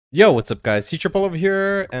Yo, what's up guys? Teacher Paul over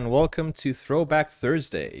here, and welcome to Throwback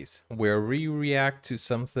Thursdays, where we react to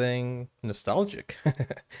something nostalgic.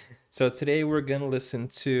 So today we're gonna listen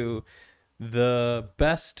to the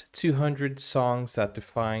best 200 songs that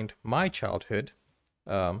defined my childhood.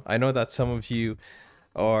 I know that some of you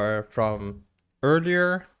are from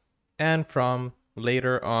earlier and from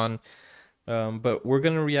later on, but we're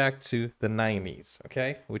gonna react to the 90s,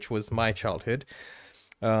 okay? Which was my childhood.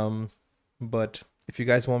 But if you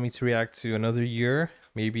guys want me to react to another year,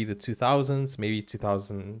 maybe the 2000s, maybe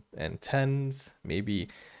 2010s, maybe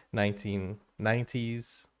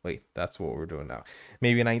 1990s. Wait, that's what we're doing now.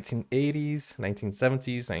 Maybe 1980s,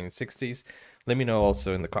 1970s, 1960s. Let me know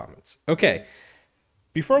also in the comments. Okay,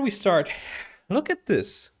 before we start, look at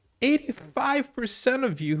this. 85%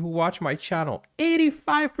 of you who watch my channel,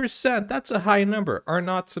 85%, that's a high number, are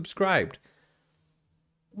not subscribed.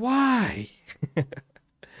 Why?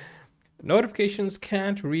 Notifications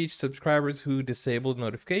can't reach subscribers who disabled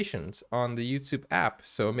notifications on the YouTube app,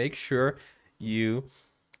 so make sure you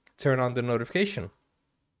turn on the notification.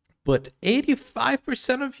 But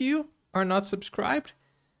 85% of you are not subscribed?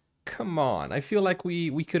 Come on, I feel like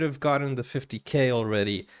we could have gotten the 50K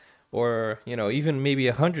already, or you know, even maybe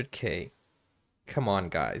 100K. Come on,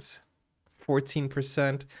 guys.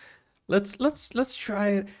 14%. Let's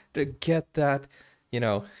try to get that, you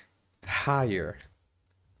know, higher.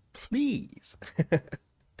 Please.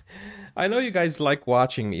 I know you guys like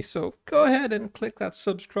watching me, so go ahead and click that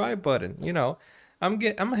subscribe button. You know, I'm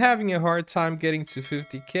having a hard time getting to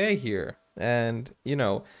 50K here, and you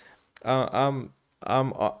know, I'm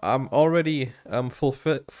already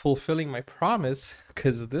fulfilling my promise,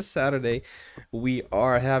 because this Saturday we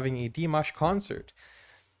are having a Dimash concert.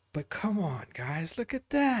 But come on, guys, look at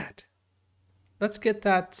that. Let's get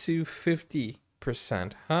that to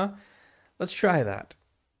 50%, huh? Let's try that.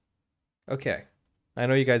 Okay, I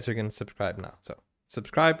know you guys are gonna subscribe now, so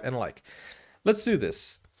subscribe and like. Let's do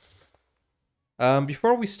this.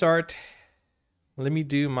 Before we start, let me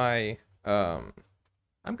do my I'm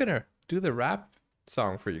gonna do the rap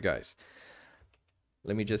song for you guys.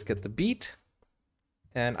 Let me just get the beat,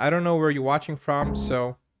 and I don't know where you're watching from,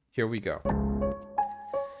 so here we go.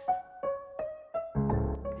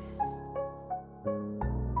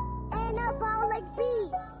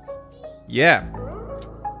 Yeah.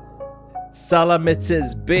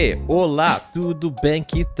 Salametes B, olá, tudo bem,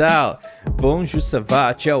 que tal? Bonjour, ça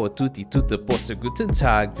va, ciao a tutti, tudo posto, guten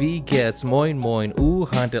Tag, wie geht's, moin moin,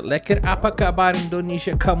 handelt lecker, apakabar,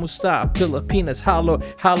 Indonesia, kamusta, Pilipinas, hallo,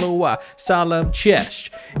 halloa, salam,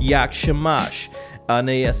 cześć, jak shamash,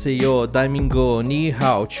 Annyeonghaseyo, Daimingo, Ni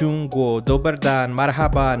hao, Chungo, Dobar dan,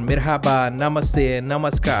 Marhaban, Mirhaban, Namaste,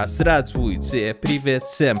 Namaskar, Zdravstvuyte, Privet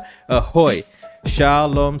sem, Ahoy.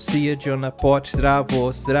 Shalom, siya na pot,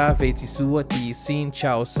 zdravo, zdraveti suati, sin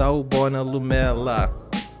chao, saubona lumela.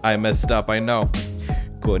 I messed up, I know.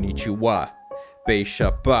 Konnichiwa,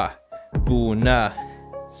 Beishapa, Buna,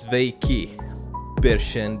 Sveiki,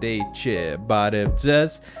 Bershendeche,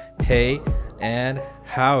 Badevzez, hey, and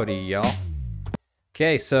howdy, y'all.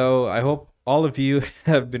 Okay, so I hope all of you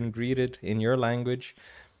have been greeted in your language,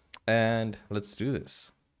 and let's do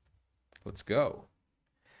this. Let's go.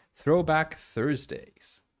 Throwback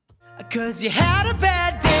Thursdays. Cause you had a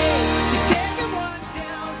bad day, you take one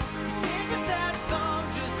down, you sing a sad song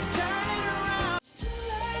just to turn it around.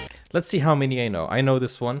 Let's see how many I know. I know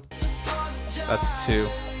this one. That's 2.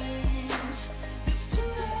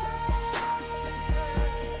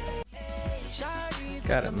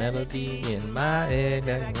 Got a melody in my head,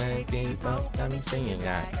 I'm singing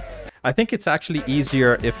that. I think it's actually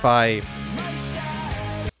easier if I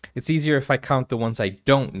count the ones I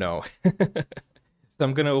don't know. So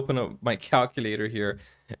I'm gonna open up my calculator here,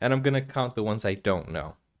 and I'm gonna count the ones I don't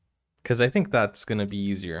know, because I think that's gonna be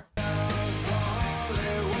easier.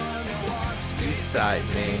 Beside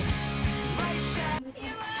me,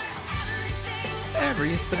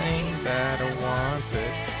 everything that I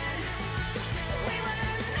wanted.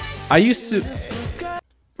 I used to.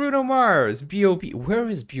 Bruno Mars, B.O.B. Where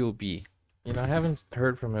is B.O.B.? You know, I haven't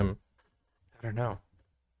heard from him. I don't know.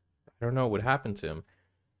 I don't know what happened to him,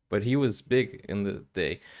 but he was big in the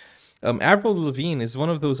day. Avril Lavigne is one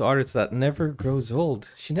of those artists that never grows old.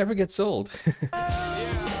 She never gets old.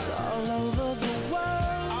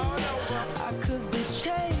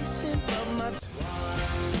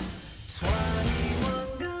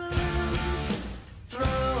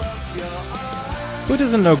 Who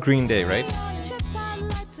doesn't know Green Day, right?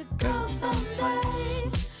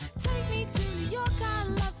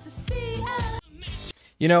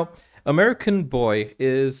 You know, American Boy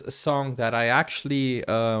is a song that I actually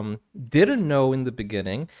didn't know in the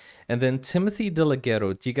beginning, And then Timothy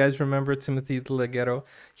DeLaGhetto. Do you guys remember Timothy DeLaGhetto?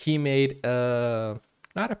 He made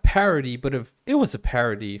not a parody, but it was a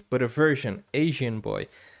parody, but a version, Asian Boy.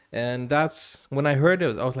 And that's when I heard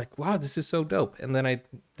it, I was like, wow, this is so dope. And then I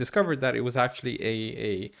discovered that it was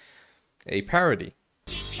actually a parody.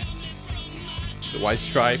 The White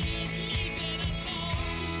Stripes.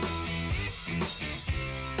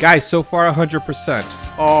 Guys, so far 100%.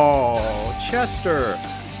 Oh, Chester.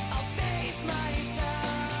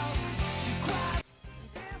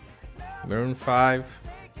 Maroon 5.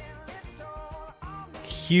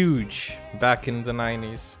 Huge back in the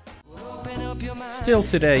 90s. Still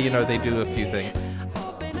today, you know, they do a few things.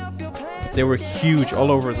 They were huge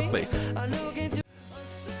all over the place.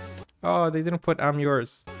 Oh, they didn't put I'm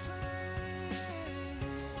Yours.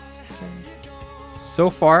 So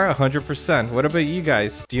far, 100%. What about you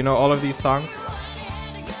guys? Do you know all of these songs?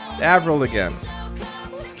 Avril again.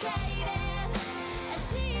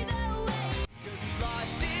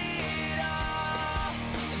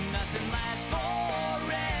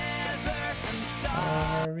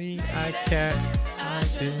 Sorry, I can't.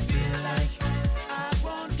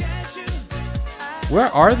 Where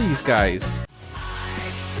are these guys?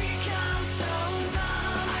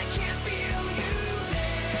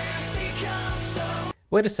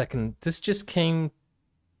 Wait a second. This just came.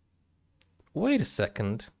 Wait a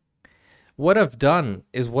second. What I've Done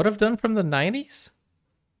is What I've Done from the 90s?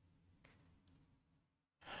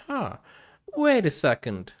 Huh. Wait a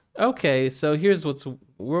second. Okay, so here's what's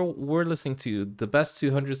we're listening to the best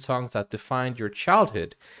 200 songs that defined your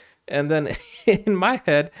childhood. And then in my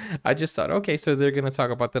head, I just thought, okay, so they're going to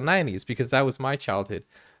talk about the 90s because that was my childhood.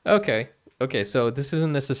 Okay. Okay, so this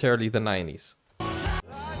isn't necessarily the 90s.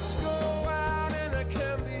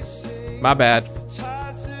 My bad.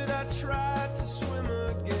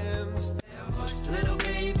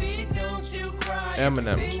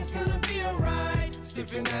 Eminem.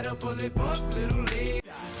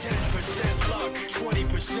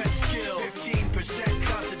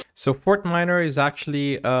 So Fort Minor is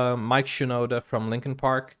actually Mike Shinoda from Linkin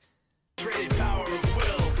Park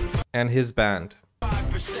and his band.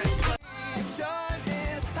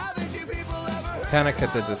 Panic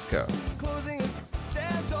at the Disco.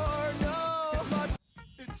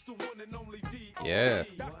 Yeah.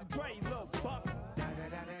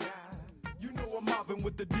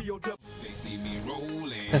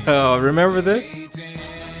 Oh, remember this?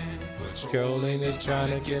 Scrolling and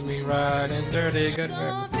trying to get me right and dirty. Good.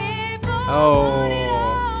 Oh.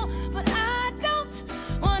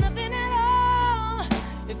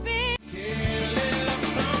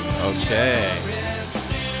 Okay.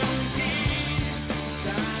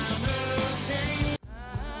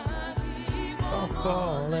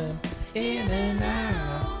 Falling in and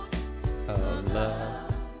out of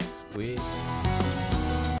love with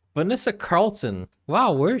Vanessa Carlton.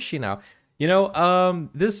 Wow, where is she now? You know,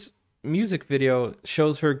 this music video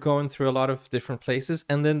shows her going through a lot of different places,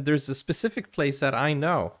 and then there's a specific place that I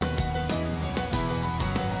know.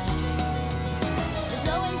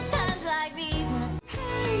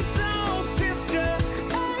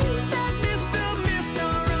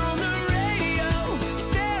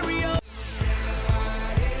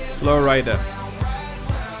 Florida.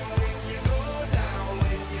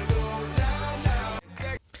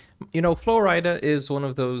 You know, Florida is one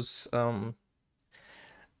of those,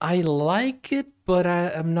 I like it, but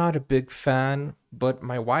I'm not a big fan. But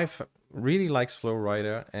my wife really likes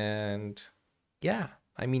Florida, and yeah,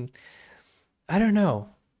 I mean, I don't know.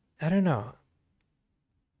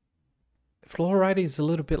 Florida is a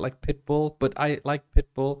little bit like Pitbull, but I like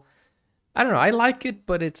Pitbull. I don't know. I like it,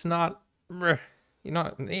 but it's not, you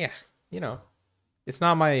know, yeah, you know, it's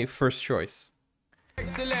not my first choice.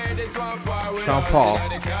 Sean Paul.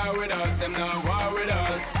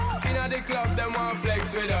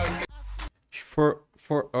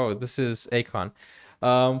 Oh, this is Akon.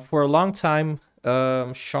 For a long time,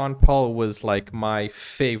 Sean Paul was like my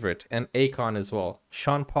favorite, and Akon as well.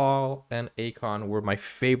 Sean Paul and Akon were my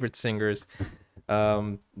favorite singers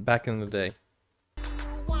back in the day.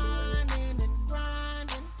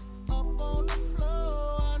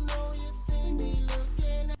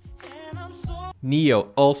 Neo,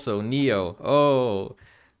 also Neo. Oh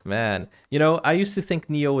man, you know, I used to think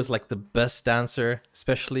Neo was like the best dancer,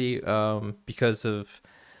 especially because of,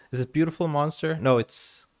 is it Beautiful Monster? No,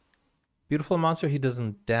 it's Beautiful Monster. He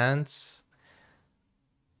doesn't dance.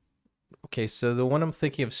 Okay, so the one I'm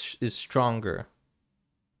thinking of is Stronger.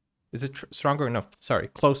 Is it Stronger? No, sorry,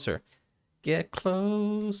 Closer. Get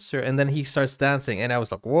closer, and then he starts dancing, and I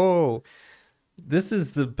was like, whoa, this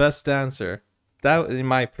is the best dancer. That in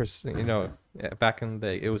my person, you know, back in the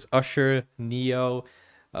day, it was Usher, Neo,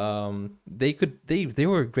 They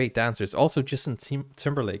were great dancers. Also, Justin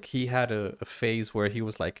Timberlake, he had a phase where he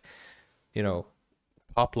was like, you know,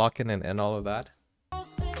 pop locking and all of that.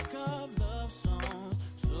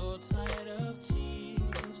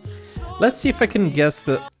 Let's see if I can guess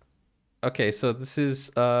the. Okay, so this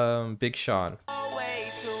is Big Sean.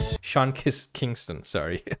 Kingston,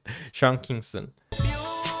 sorry. Sean Kingston.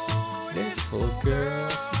 Beautiful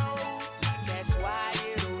girls.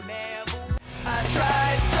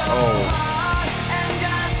 Oh.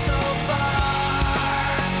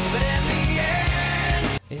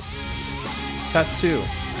 Tattoo.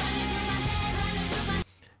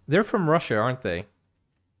 They're from Russia, aren't they?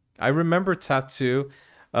 I remember Tattoo.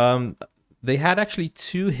 They had actually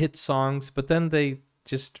 2 hit songs, but then they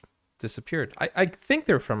just disappeared. I think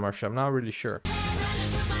they're from Russia. I'm not really sure.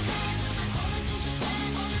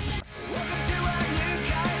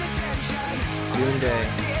 Green Day.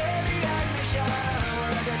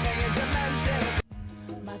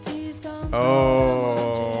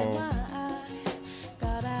 Oh.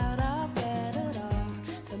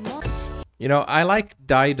 You know, I like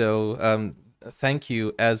Dido, Thank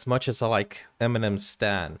You, as much as I like Eminem's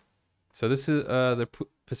Stan. So this is the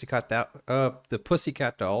Pussycat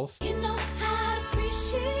Dolls. You know how I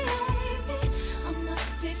appreciate it. I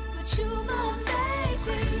must stick with you, my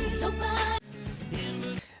baby.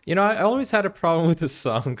 You know, I always had a problem with this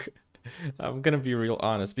song. I'm gonna be real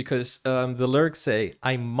honest, because the lyrics say,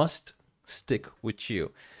 "I must stick with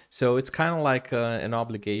you." So it's kind of like an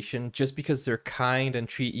obligation. Just because they're kind and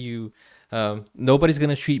treat you, nobody's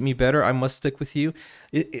gonna treat me better, I must stick with you.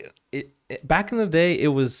 Back in the day, it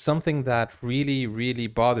was something that really, really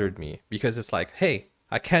bothered me, because it's like, hey,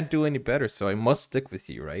 I can't do any better, so I must stick with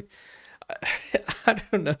you, right? I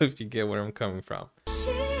don't know if you get where I'm coming from.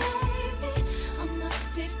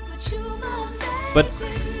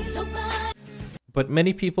 But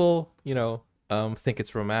many people, you know, think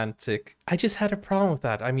it's romantic. I just had a problem with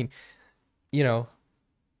that. I mean, you know,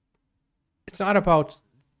 it's not about,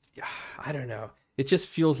 I don't know. It just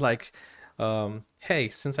feels like, hey,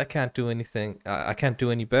 since I can't do anything, I can't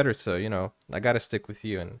do any better, so, you know, I gotta stick with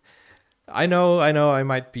you. And I know I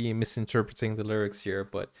might be misinterpreting the lyrics here,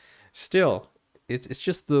 but still, it's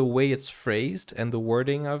just the way it's phrased and the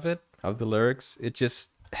wording of it, of the lyrics. It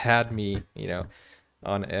just had me, you know,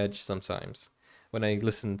 on edge sometimes. When I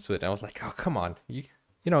listened to it, I was like, oh, come on. You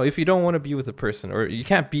know, if you don't want to be with a person, or you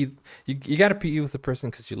can't be, you got to be with a person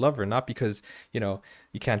because you love her, not because, you know,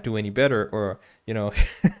 you can't do any better, or, you know,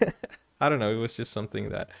 I don't know. It was just something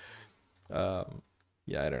that,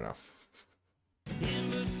 yeah, I don't know.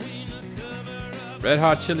 Red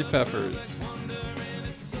Hot Chili Peppers.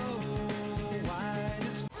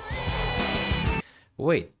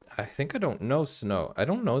 Wait, I think I don't know Snow. I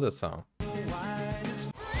don't know the song.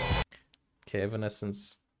 Okay,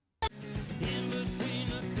 Evanescence.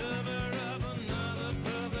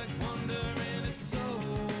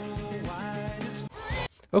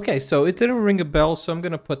 Okay, so it didn't ring a bell, so I'm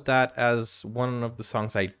gonna put that as one of the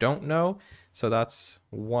songs I don't know. So that's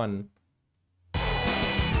 1.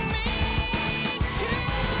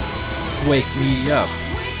 Wake Me Up.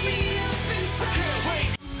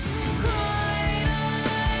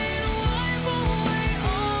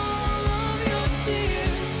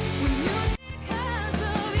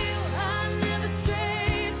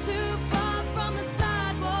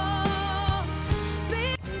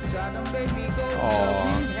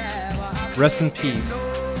 Aww. Rest in peace,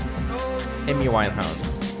 Amy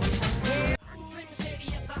Winehouse.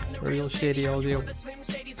 Real shady audio.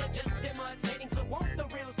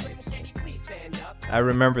 I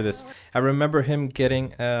remember this. I remember him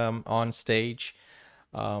getting on stage.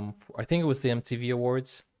 I think it was the MTV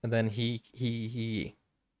Awards, and then he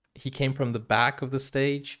came from the back of the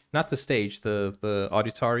stage, not the stage, the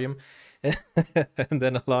auditorium, and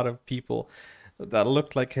then a lot of people that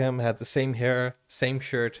looked like him, had the same hair, same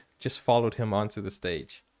shirt, just followed him onto the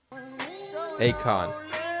stage. Akon.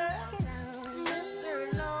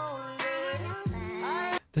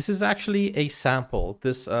 This is actually a sample.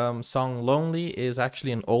 This song Lonely is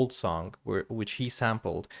actually an old song which he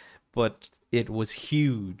sampled, but it was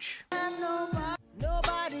huge.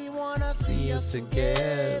 Nobody wanna see us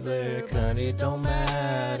together, 'cause it don't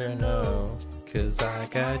matter, no, 'cause I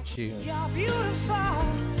got you. You're beautiful.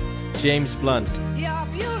 James Blunt. You're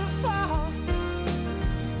beautiful.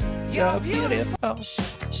 You're beautiful.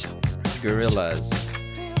 Gorillaz.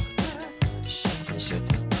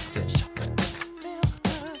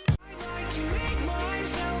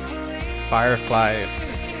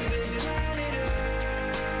 Fireflies.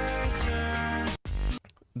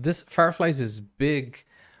 This Fireflies is big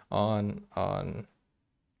on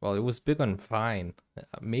Well, it was big on Vine.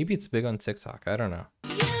 Maybe it's big on TikTok. I don't know.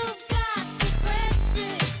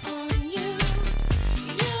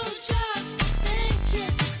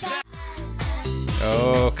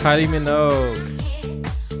 Oh, Kylie Minogue.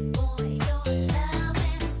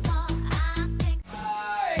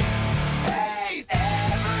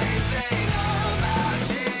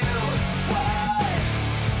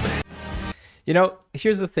 You know,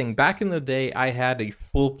 here's the thing. Back in the day, I had a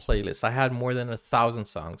full playlist. I had more than 1,000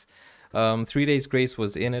 songs. 3 Days Grace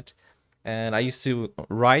was in it. And I used to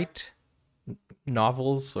write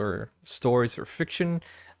novels or stories or fiction.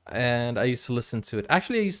 And I used to listen to it.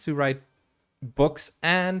 Actually, I used to write books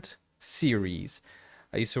and series.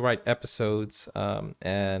 I used to write episodes.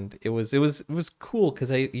 And it was cool because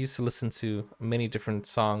I used to listen to many different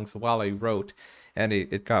songs while I wrote. And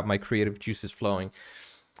it got my creative juices flowing.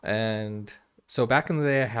 And so back in the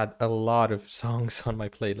day, I had a lot of songs on my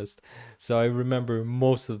playlist. So I remember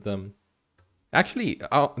most of them. Actually,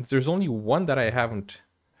 there's only one that I haven't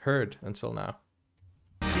heard until now.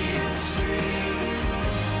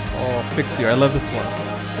 Oh, Fix You. I love this one.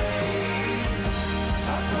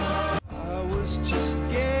 I was just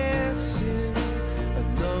guessing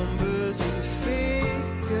at numbers and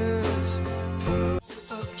figures.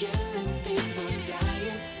 Killing people,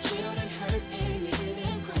 dying, children hurt and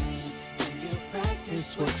living crying. And you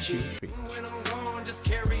practice what you preach. When I'm gone, just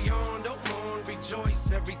carry on, don't mourn,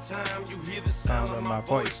 rejoice every time you hear the sound of my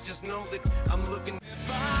voice. Just know that I'm looking.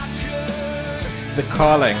 The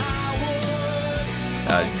Calling.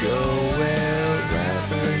 I'd go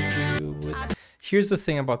wherever you would. Here's the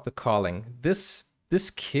thing about The Calling. This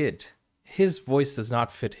kid, his voice does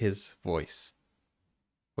not fit his voice.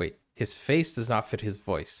 Wait, his face does not fit his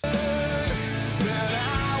voice.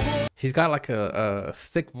 He's got like a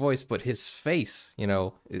thick voice, but his face, you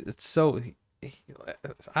know, it's so,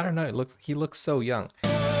 I don't know, he looks so young.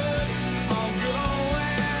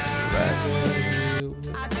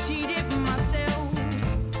 I cheated myself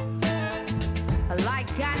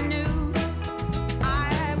like I knew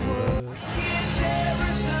I would.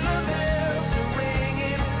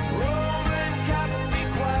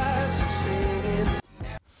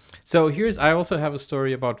 So I also have a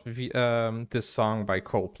story about this song by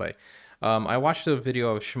Coldplay. I watched a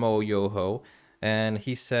video of Shmo Yoho, and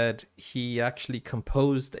he said he actually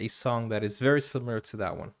composed a song that is very similar to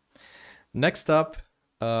that one. Next up,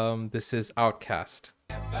 this is Outkast.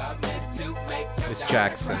 Miss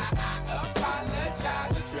Jackson.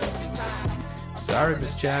 Sorry,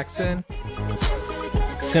 Miss Jackson.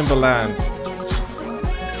 Timbaland.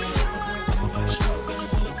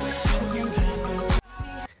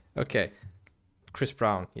 Okay, Chris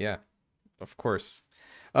Brown, yeah, of course.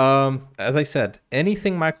 As I said,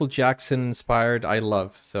 anything Michael Jackson inspired, I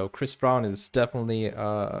love. So Chris Brown is definitely,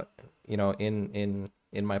 you know, in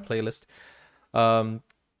my playlist.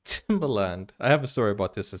 Timbaland. I have a story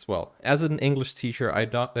about this as well. As an English teacher, I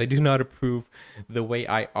do not approve the way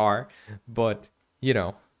I are, but you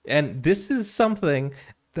know, and this is something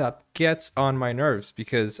that gets on my nerves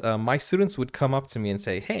because my students would come up to me and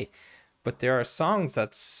say, "Hey, but there are songs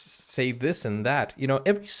that say this and that." You know,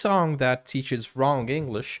 every song that teaches wrong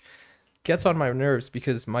English gets on my nerves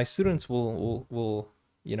because my students will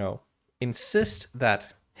you know, insist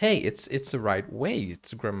that, hey, it's the right way,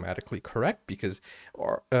 it's grammatically correct because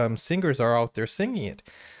singers are out there singing it.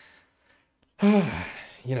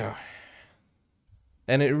 You know.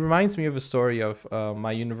 And it reminds me of a story of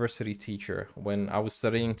my university teacher when I was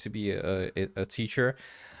studying to be a teacher.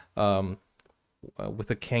 With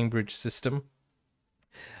a Cambridge system,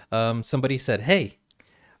 somebody said, "Hey,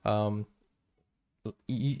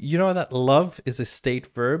 you know that love is a state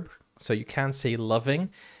verb, so you can't say loving,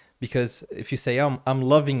 because if you say I'm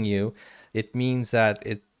loving you, it means that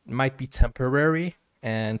it might be temporary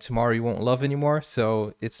and tomorrow you won't love anymore,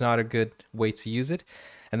 so it's not a good way to use it."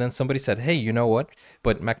 And then somebody said, "Hey, you know what?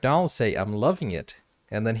 But McDonald's say I'm loving it."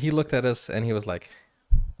 And then he looked at us and he was like,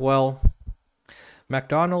 "Well,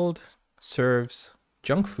 McDonald's serves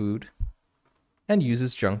junk food and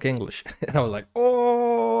uses junk English." And I was like,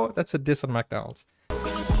 oh, that's a diss on McDonald's.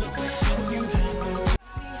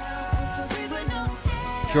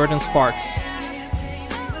 Jordan Sparks.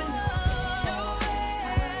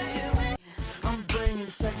 I'm bringing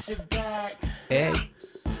sexy back. Hey.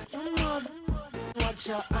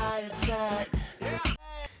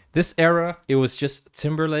 This era, it was just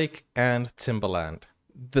Timberlake and Timbaland.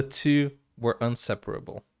 The two were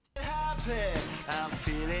inseparable.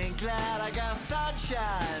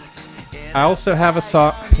 I also have a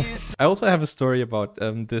song. I also have a story about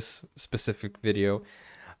this specific video.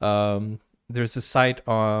 There's a site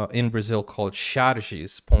in Brazil called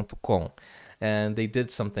charges.com, and they did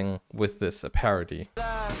something with this, a parody.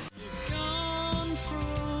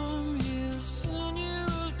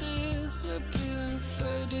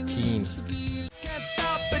 Keen. Can't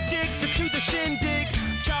stop addicted to the shindig.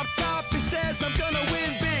 Chop chop, he says I'm gonna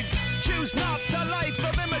win big. Choose not a life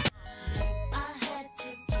of imitation.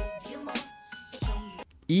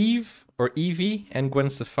 Eve or Evie and Gwen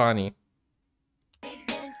Stefani.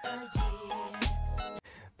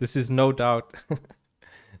 This is no doubt,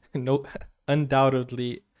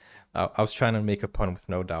 undoubtedly. I was trying to make a pun with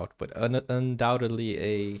no doubt, but undoubtedly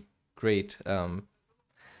a great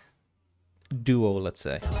duo, let's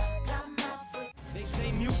say. They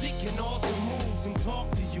say music can alter moves and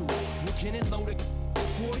talk to you. What can it load it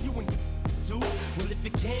for you and do? Well, if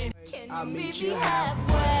it can, I'll meet you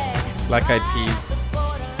halfway. Black Eyed Peas.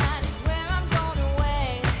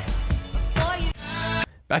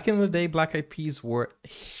 Back in the day, Black Eyed Peas were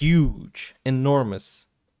huge, enormous,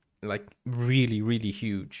 like really, really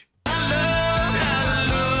huge.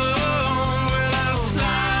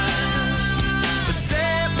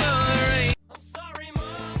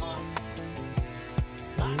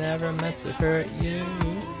 Never meant to hurt you.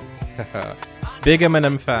 Big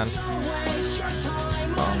Eminem fan.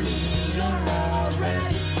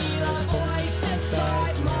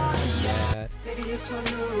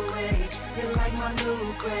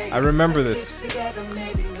 I remember this.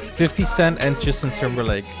 50 Cent and Justin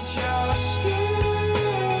Timberlake.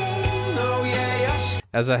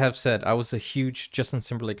 As I have said, I was a huge Justin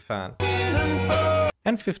Timberlake fan.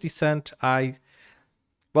 And 50 Cent,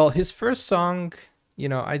 well, his first song, you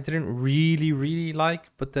know, I didn't really like,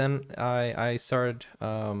 but then I started,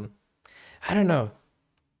 I don't know,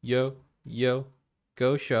 yo,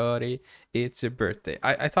 go shorty, it's your birthday.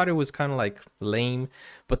 I thought it was kind of like lame,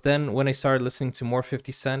 but then when I started listening to more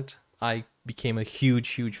 50 Cent, I became a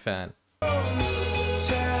huge fan.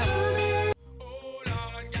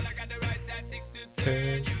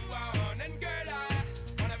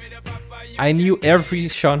 I knew every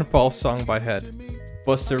Sean Paul song by head.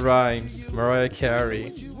 Busta Rhymes, Mariah Carey,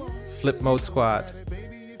 Flip Mode Squad.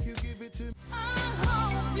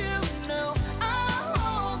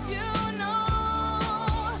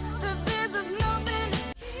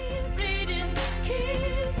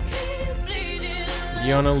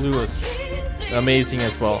 Leona Lewis, amazing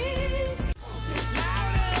as well.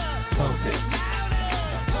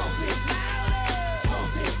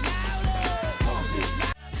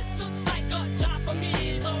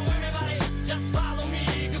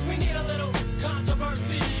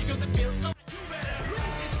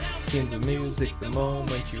 In the music, the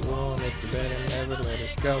moment you want it, you better never let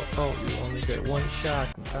it go. Oh, you only get one shot.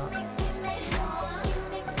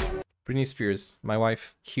 Britney Spears, my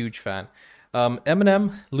wife, huge fan.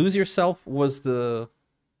 Eminem, Lose Yourself was the,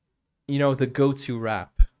 you know, the go-to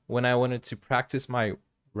rap. When I wanted to practice my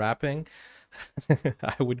rapping,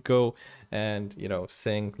 I would go and, you know,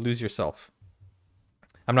 sing Lose Yourself.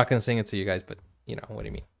 I'm not going to sing it to you guys, but you know what I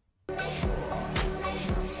mean.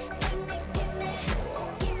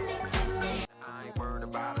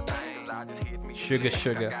 Sugar,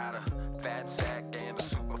 sugar.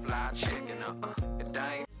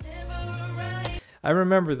 I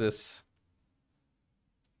remember this.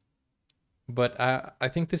 But I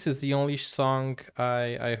think this is the only song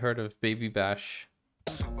I heard of Baby Bash.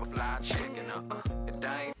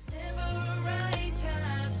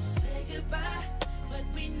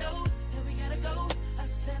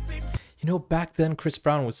 You know, back then Chris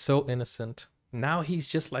Brown was so innocent. Now he's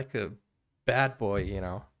just like a bad boy, you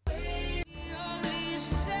know.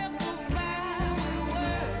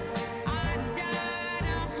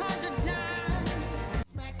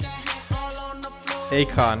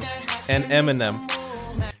 Akon and Eminem.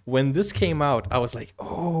 When this came out, I was like,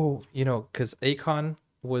 oh, you know, because Akon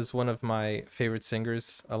was one of my favorite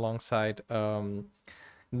singers alongside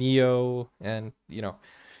Neo and, you know,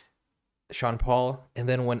 Sean Paul. And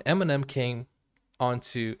then when Eminem came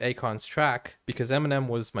onto Akon's track, because Eminem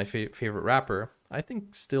was my favorite rapper, I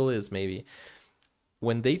think still is maybe,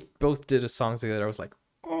 when they both did a song together, I was like,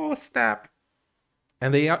 oh, snap.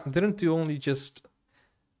 And they didn't do only just,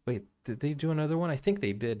 wait, did they do another one? I think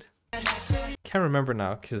they did. Can't remember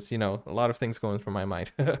now because, you know, a lot of things going through my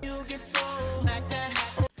mind.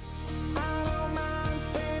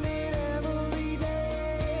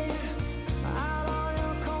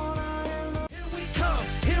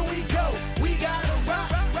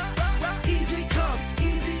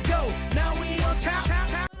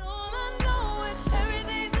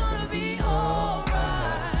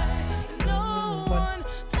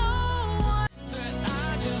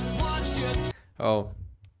 Oh,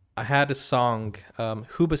 I had a song,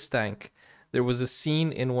 Hoobastank, there was a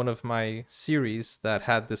scene in one of my series that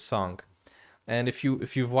had this song. And if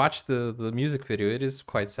you've watched the music video, it is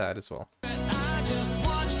quite sad as well. I just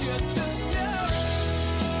want you to know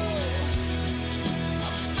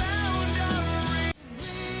I found out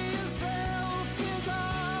yourself is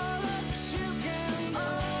all that you can.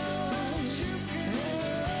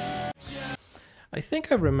 I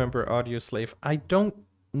think I remember Audio Slave. I don't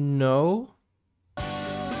know.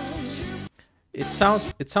 It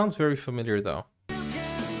sounds very familiar though.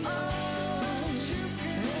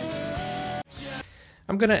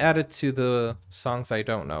 I'm gonna add it to the songs I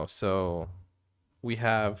don't know. So we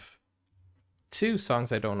have 2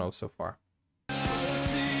 songs I don't know so far.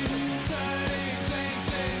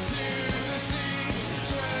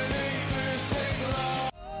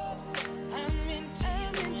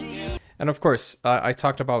 And of course, I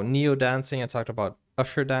talked about Neo dancing, I talked about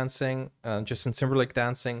Usher dancing, Justin Timberlake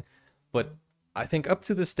dancing, but I think up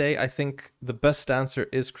to this day, I think the best dancer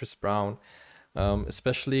is Chris Brown,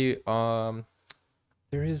 especially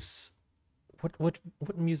there is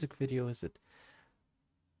what music video is it?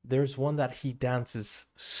 There's one that he dances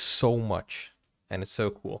so much, and it's so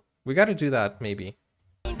cool. We got to do that maybe.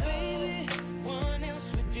 We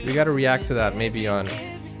got to react to that maybe on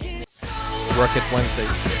Work It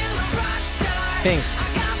Wednesdays. Pink.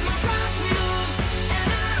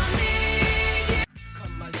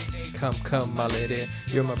 Come, my lady.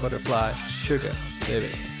 You're my butterfly, sugar, baby.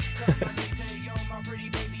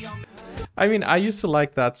 I mean, I used to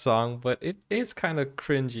like that song, but it is kind of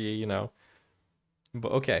cringy, you know.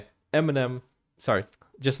 But okay, Eminem, sorry,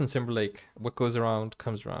 Justin Timberlake. What goes around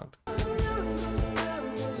comes around.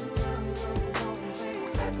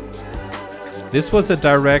 This was a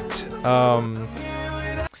direct.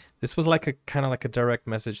 This was like a kind of like a direct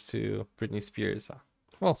message to Britney Spears.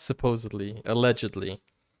 Well, supposedly, allegedly.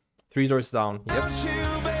 3 Doors Down. Yep.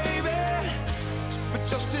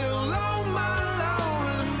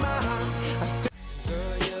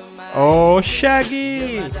 Oh,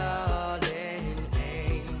 Shaggy!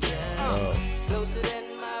 Oh.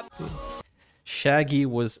 Shaggy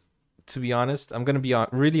was, to be honest, I'm gonna be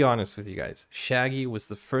really honest with you guys. Shaggy was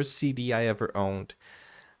the first CD I ever owned.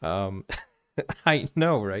 I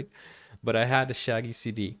know, right? But I had a Shaggy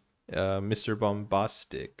CD, Mr.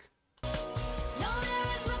 Bombastic.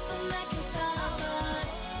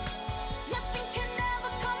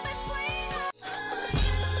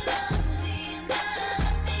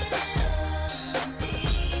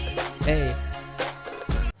 Hey.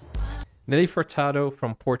 Nelly Furtado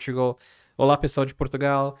from Portugal. Olá, pessoal de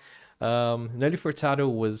Portugal. Nelly Furtado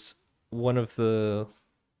was one of the,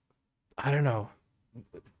 I don't know,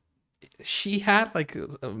 she had like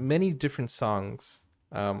many different songs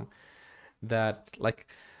that, like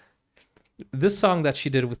this song that she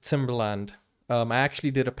did with Timberland. I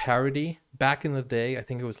actually did a parody back in the day. I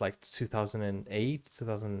think it was like 2008,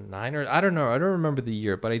 2009, or I don't know. I don't remember the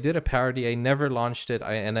year, but I did a parody. I never launched it,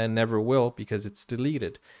 and I never will because it's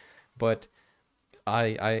deleted. But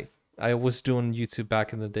I was doing YouTube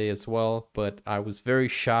back in the day as well, but I was very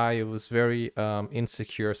shy. I was very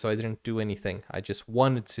insecure, so I didn't do anything. I just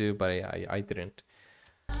wanted to, but I didn't.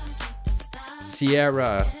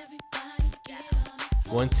 Sierra,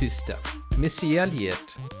 1-2 Step. Missy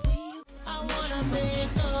Elliott.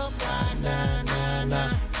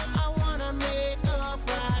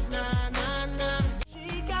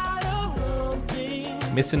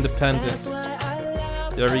 Miss Independent.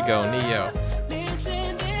 There we go, Neo.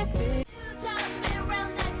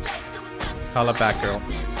 Holla back, girl.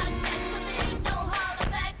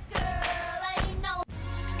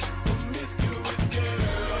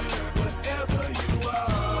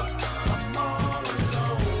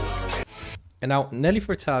 And now, Nelly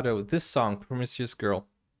Furtado, this song, Promiscuous Girl.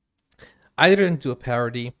 I didn't do a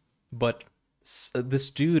parody, but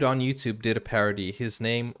this dude on YouTube did a parody. His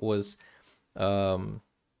name was...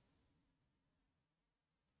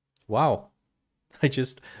 Wow.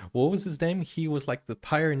 What was his name? He was like the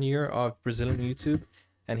pioneer of Brazilian YouTube,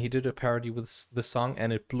 and he did a parody with the song,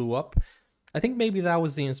 and it blew up. I think maybe that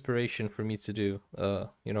was the inspiration for me to do,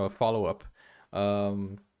 you know, a follow-up.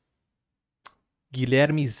 Guilherme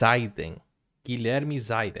Zaiden.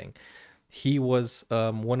 He was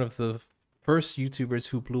one of the first YouTubers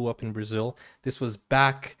who blew up in Brazil. This was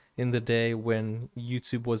back in the day when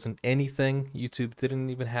YouTube wasn't anything. YouTube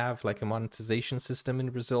didn't even have like a monetization system in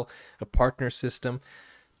Brazil, a partner system.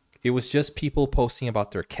 It was just people posting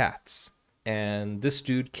about their cats. And this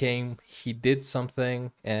dude came, he did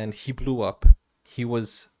something, and he blew up. He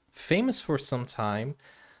was famous for some time,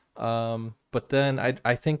 but then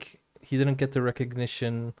I think he didn't get the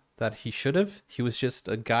recognition that he should have. He was just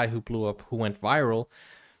a guy who blew up, who went viral.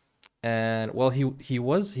 And well,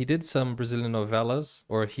 he did some Brazilian novellas,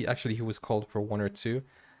 or he was called for one or two.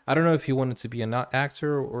 I don't know if he wanted to be an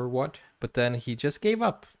actor or what, but then he just gave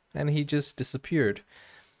up and he just disappeared.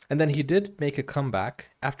 And then he did make a comeback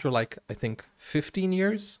after, like, I think 15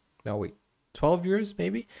 years. No, wait, 12 years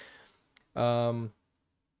maybe.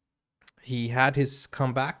 He had his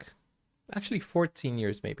comeback, actually 14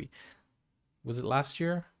 years maybe. Was it last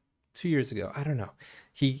year? 2 years ago? I don't know.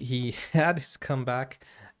 He had his comeback,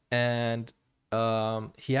 and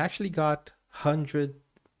he actually got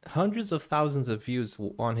hundreds of thousands of views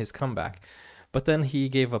on his comeback. But then he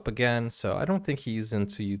gave up again, so I don't think he's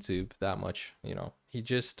into YouTube that much, you know. He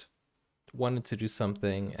just wanted to do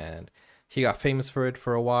something, and he got famous for it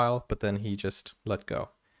for a while, but then he just let go.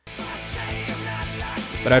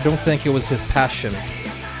 But I don't think it was his passion.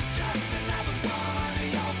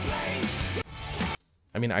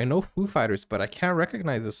 I mean, I know Foo Fighters, but I can't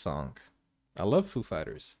recognize this song. I love Foo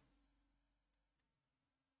Fighters.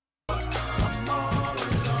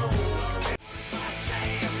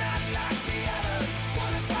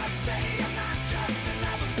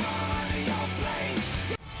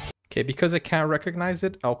 Okay, because I can't recognize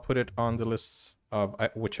it, I'll put it on the list of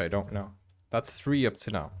which I don't know. That's 3 up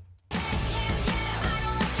to now.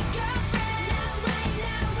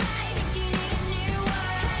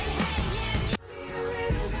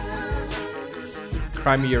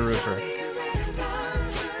 Cry Me a River.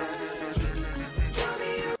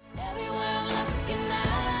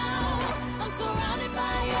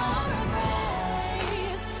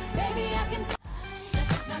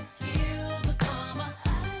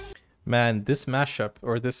 Man, this mashup,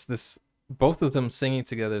 or this both of them singing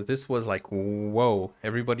together, this was like, whoa.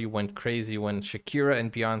 Everybody went crazy when Shakira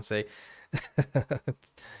and Beyonce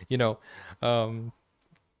you know,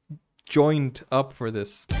 joined up for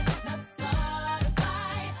this.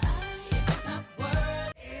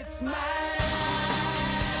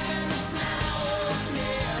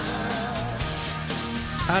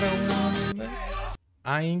 I don't wanna live.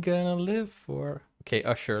 I ain't gonna live for. Okay,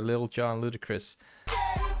 Usher, Lil Jon, Ludacris.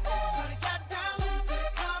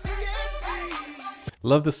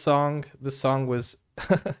 Love the song. The song was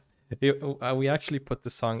we actually put the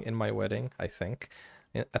song in my wedding, I think,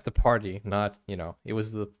 at the party. Not, you know, it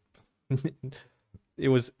was the it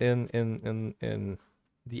was in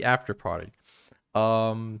the after party.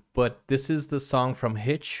 But this is the song from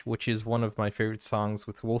Hitch, which is one of my favorite songs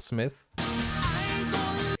with Will Smith.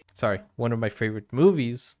 Sorry, one of my favorite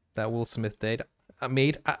movies that Will Smith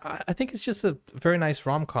made. I think it's just a very nice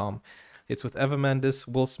rom-com. It's with Eva Mendes,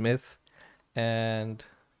 Will Smith, and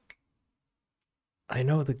I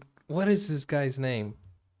know what is this guy's name?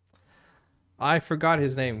 I forgot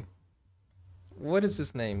his name. What is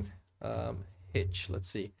his name? Hitch. Let's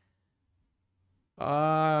see.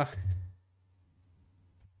 What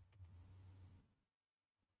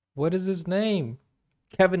is his name?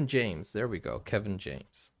 Kevin James. There we go. Kevin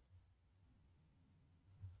James.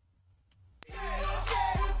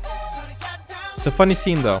 It's a funny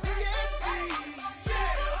scene though.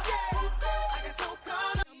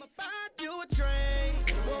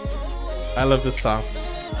 I love this song.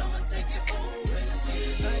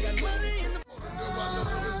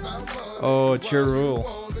 Oh, Ja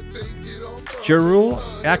Rule. Ja Rule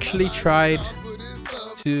actually tried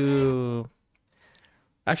to...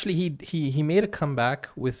 Actually, he made a comeback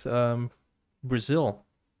with Brazil.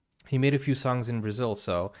 He made a few songs in Brazil,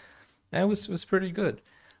 so it was pretty good.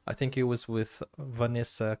 I think it was with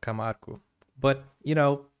Vanessa Camargo. But, you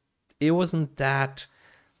know, it wasn't that...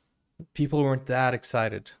 People weren't that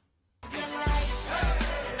excited.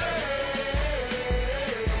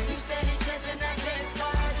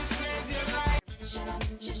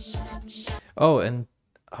 Oh, and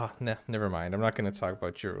never mind. I'm not going to talk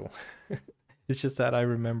about Ja Rule. It's just that I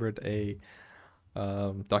remembered a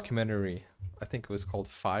documentary. I think it was called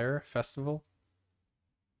Fire Festival.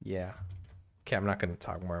 Yeah. Okay, I'm not going to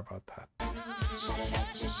talk more about that.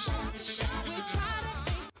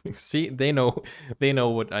 See, they know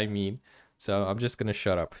what I mean. So I'm just going to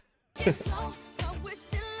shut up.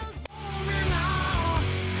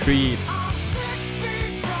 Creed.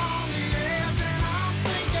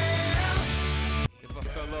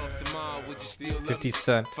 50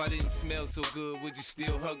 Cent. If I didn't smell so good, would you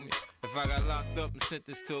still hug me? If I got locked up and sent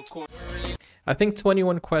this to a court. I think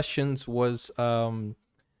 21 Questions was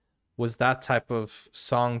that type of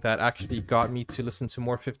song that actually got me to listen to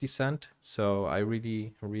more 50 Cent. So I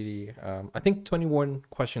really I think 21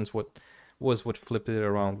 Questions was what flipped it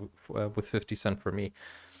around with 50 Cent for me.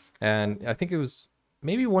 And I think it was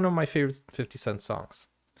maybe one of my favorite 50 Cent songs.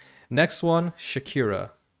 Next one,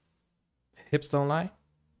 Shakira. Hips Don't Lie.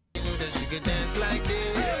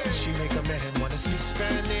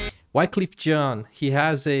 Wyclef Jean, he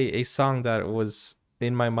has a song that was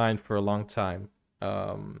in my mind for a long time.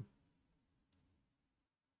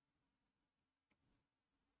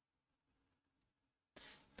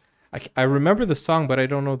 I remember the song, but I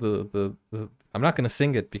don't know the I'm not gonna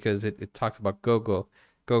sing it because it talks about go-go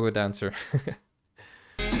dancer.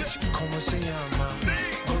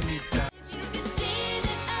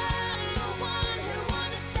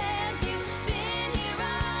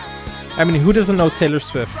 I mean, who doesn't know Taylor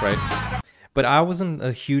Swift, right? But I wasn't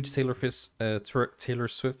a huge Taylor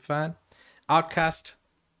Swift fan. Outkast,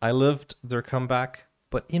 I loved their comeback,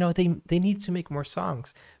 but you know, they need to make more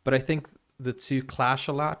songs. But I think the two clash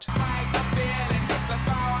a lot.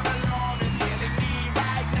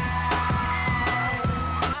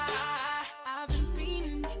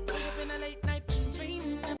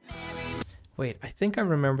 Wait, I think I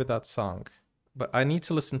remember that song, but I need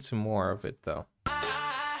to listen to more of it though.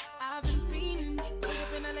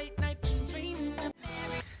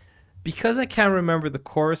 Because I can't remember the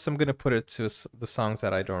chorus, I'm gonna put it to the songs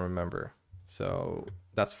that I don't remember. So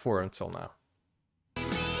that's 4 until now.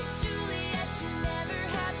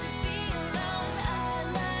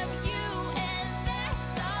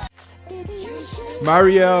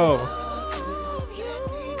 Mario!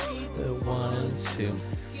 The 1 and 2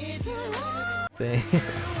 thing.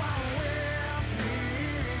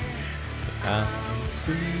 I'm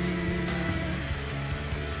free.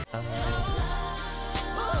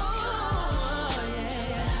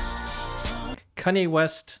 Kanye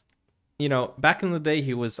West, you know, back in the day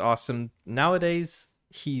he was awesome. Nowadays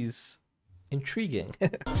he's intriguing.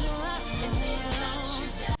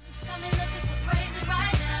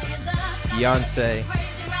 Beyonce.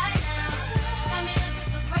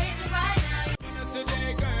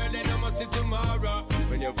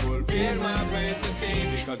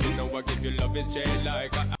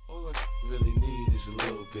 Really need is a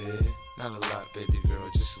little bit, not a lot, baby girl,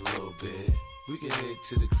 just a little bit. We can head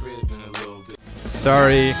to the crib in a little bit.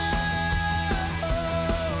 Sorry.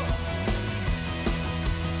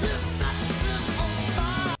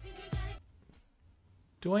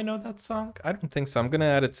 Do I know that song? I don't think so. I'm gonna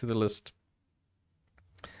add it to the list.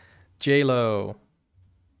 J-Lo.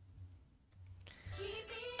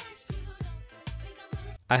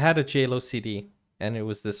 I had a J-Lo CD, and it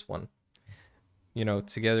was this one. You know,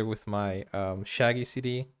 together with my Shaggy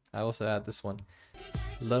CD, I also had this one.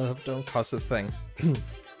 Love don't cost a thing.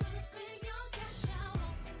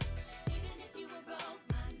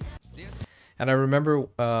 And I remember,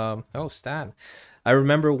 oh, Stan. I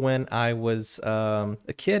remember when I was a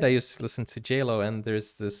kid, I used to listen to J-Lo, and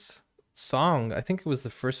there's this song, I think it was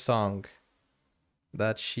the first song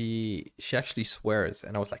that she actually swears,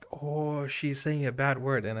 and I was like, oh, she's saying a bad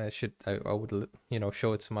word, and I would, you know,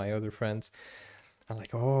 show it to my other friends. I'm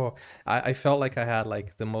like, oh, I felt like I had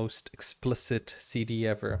like the most explicit CD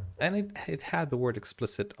ever, and it had the word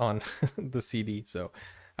explicit on the CD, so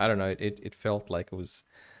I don't know, it felt like it was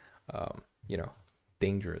you know,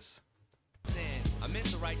 dangerous. I meant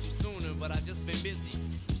to write you sooner, but I just been busy.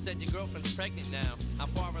 You said your girlfriend's pregnant now. How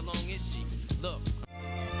far along is she? Look.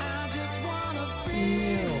 I just wanna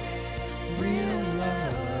feel real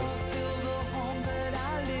love. Feel the home that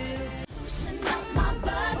I live. Loosen up my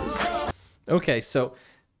buttons. Okay, so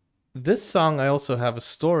this song I also have a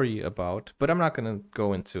story about, but I'm not gonna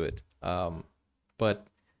go into it. But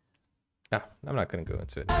no, I'm not gonna go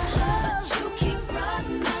into it. You keep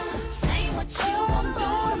running, say what you gon' do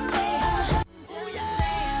to me.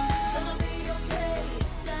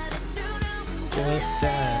 Just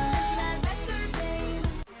dance.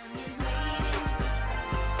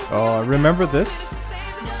 Oh, remember this?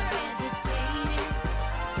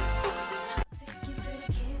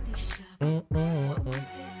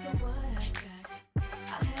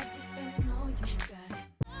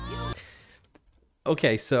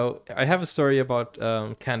 Okay, so I have a story about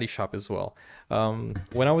Candy Shop as well.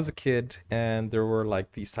 When I was a kid, and there were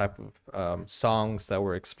like these type of songs that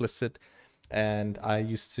were explicit, and I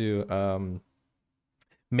used to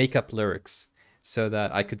make up lyrics so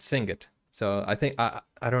that I could sing it. So I think I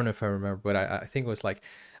don't know if I remember, but I think it was like,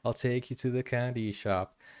 I'll take you to the candy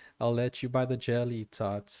shop, I'll let you buy the jelly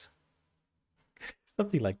tots,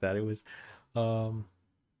 something like that. It was I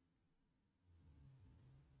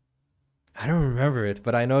don't remember it,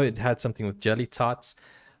 but I know it had something with jelly tots.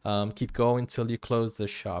 Keep going till you close the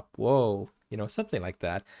shop. Whoa, you know, something like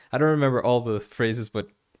that. I don't remember all the phrases, but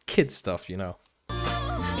kid stuff, you know.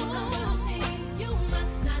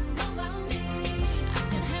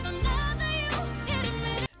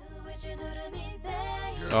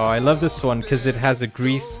 Oh, I love this one because it has a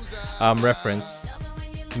Grease reference.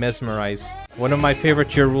 Mesmerize. One of my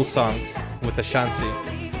favorite Ja Rule songs with Ashanti.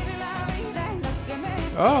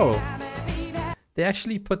 Oh, they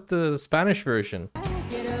actually put the Spanish version.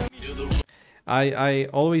 I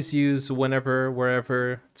always use whenever,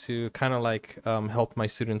 wherever to kind of like help my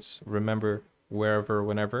students remember wherever,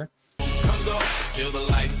 whenever. Comes off till the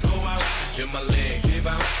lights go out, till my leg give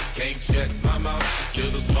out, can't shut my mouth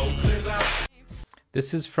till the smoke clears out.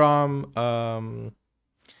 This is from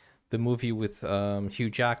the movie with Hugh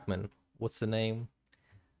Jackman. What's the name?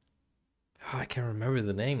 Oh, I can't remember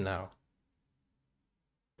the name now.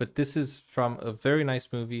 But this is from a very nice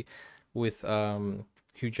movie with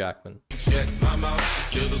Hugh Jackman. Shut my mouth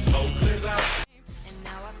till the smoke clears out.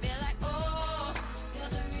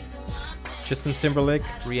 Justin Timberlake,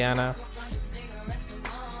 Rihanna.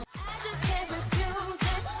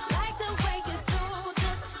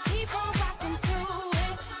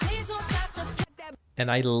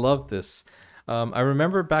 And I love this. I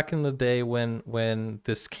remember back in the day when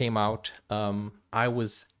this came out, I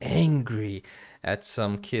was angry at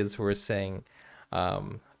some kids who were saying,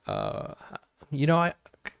 you know,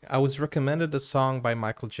 I was recommended a song by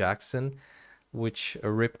Michael Jackson, which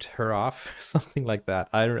ripped her off, something like that.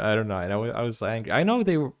 I don't know. And I was angry.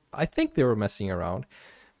 I think they were messing around,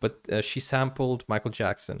 but she sampled Michael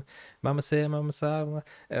Jackson. Mama say, mama say.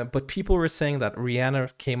 But people were saying that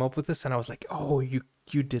Rihanna came up with this, and I was like, oh, you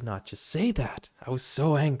did not just say that. I was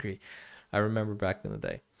so angry. I remember back in the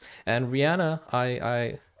day. And Rihanna,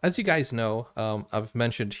 I as you guys know, I've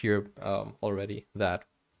mentioned here already that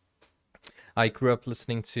I grew up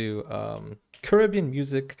listening to Caribbean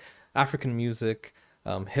music, African music,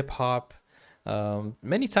 hip hop,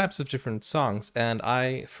 many types of different songs. And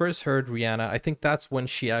I first heard Rihanna, I think that's when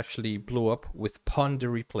she actually blew up with Pon de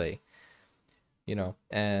Replay, you know.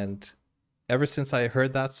 And ever since I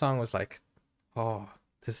heard that song, I was like, oh,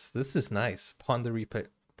 this is nice. Pon de Replay,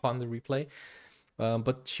 Pon de Replay.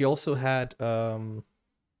 But she also had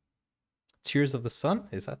Tears of the Sun.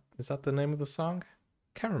 Is that the name of the song?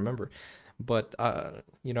 Can't remember. But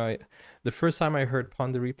you know, the first time I heard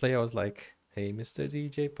Pon de Replay, I was like, hey, Mr.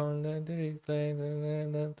 DJ, Pon de Replay.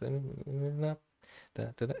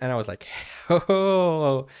 And I was like,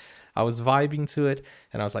 oh, I was vibing to it.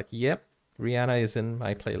 And I was like, yep, Rihanna is in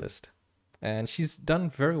my playlist. And she's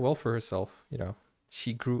done very well for herself. You know,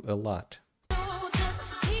 she grew a lot.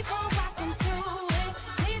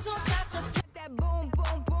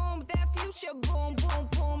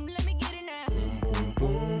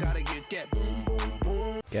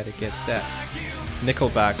 Gotta get that.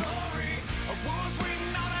 Nickelback.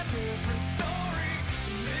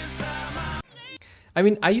 I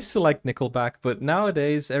mean, I used to like Nickelback, but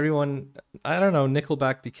nowadays everyone, I don't know,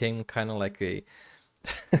 Nickelback became kind of like a,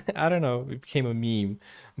 I don't know, it became a meme,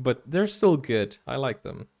 but they're still good. I like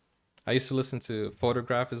them. I used to listen to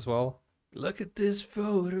Photograph as well. Look at this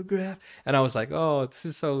photograph. And I was like, oh, this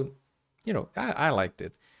is so, you know, I liked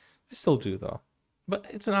it. I still do though. But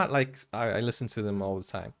it's not like I listen to them all the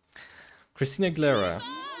time. Christina Aguilera,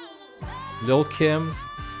 Lil Kim,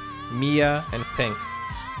 Mia, and Pink.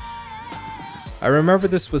 I remember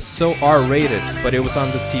this was so R-rated, but it was on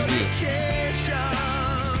the TV.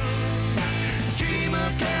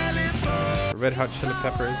 Red Hot Chili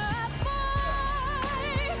Peppers.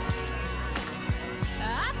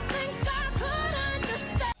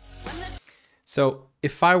 So,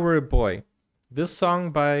 If I Were a Boy. This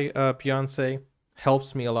song by Beyonce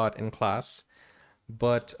helps me a lot in class,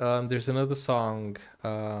 but there's another song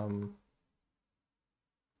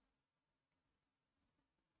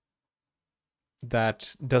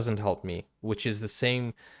that doesn't help me, which is the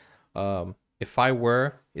same. If I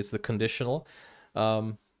were, it's the conditional,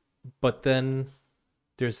 but then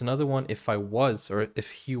there's another one, if I was, or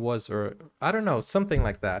if he was, or I don't know, something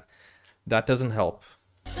like that. That doesn't help.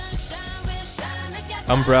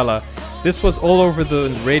 Umbrella. This was all over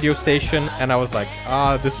the radio station, and I was like,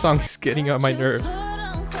 this song is getting on my nerves.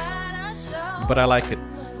 But I like it.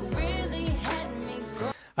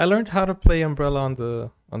 I learned how to play Umbrella on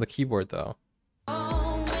the keyboard though.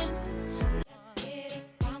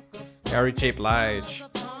 Mary J. Blige.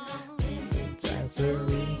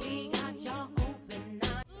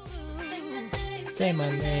 Say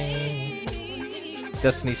my name.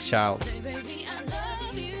 Destiny's Child.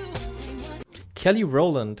 Kelly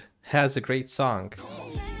Rowland has a great song,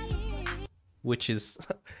 which is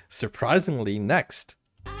surprisingly next,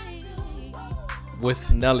 with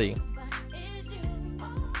Nelly.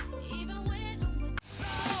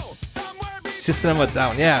 System of a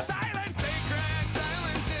Down, yeah.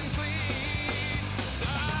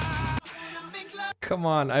 Come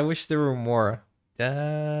on, I wish there were more.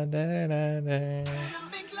 Da, da, da, da.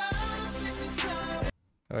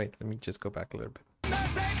 Oh, wait, let me just go back a little bit.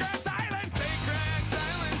 Sacred silence in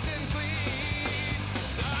sleep.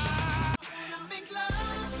 So make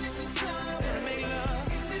love in this club. Make love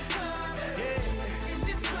in this club. Yeah, in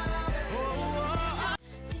this club. Oh, oh,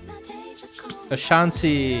 oh.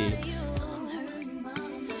 Ashanti. Don't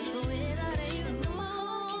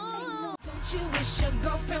you wish your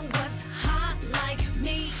girlfriend was hot like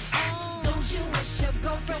me? Don't you wish your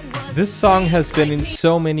girlfriend was This song has been in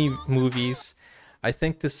so many movies. I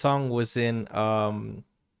think this song was in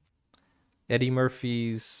Eddie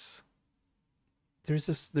Murphy's.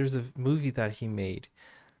 There's a movie that he made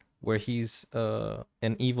where he's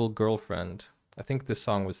an evil girlfriend. I think this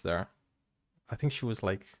song was there. I think she was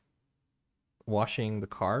like washing the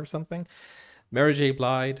car or something. Mary J.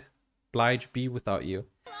 Blige, Be Without You.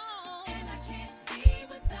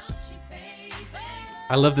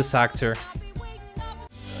 I love this actor.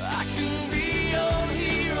 I can be your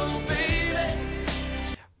hero, baby.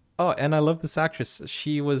 Oh, and I love this actress.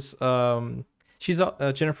 She was she's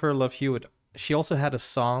Jennifer Love Hewitt. She also had a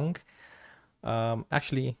song,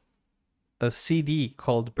 actually a CD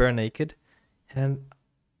called Bare Naked, and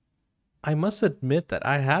I must admit that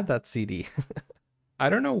I had that CD. I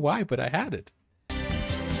don't know why, but I had it.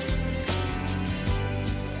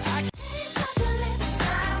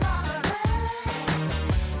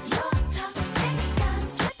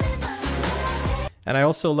 And I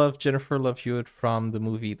also love Jennifer Love Hewitt from the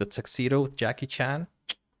movie The Tuxedo with Jackie Chan.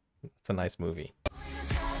 It's a nice movie.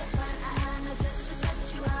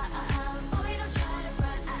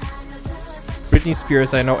 Britney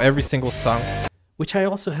Spears, I know every single song. Which I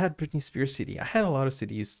also had Britney Spears CD. I had a lot of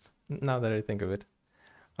CDs, now that I think of it.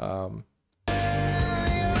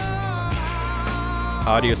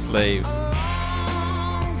 Audio Slave.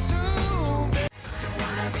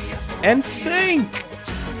 NSYNC!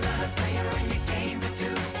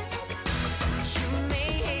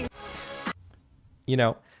 You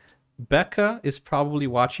know, Becca is probably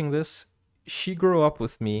watching this. She grew up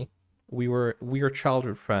with me. We were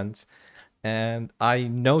childhood friends, and I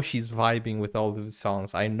know she's vibing with all of these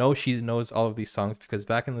songs. I know she knows all of these songs because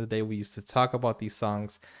back in the day we used to talk about these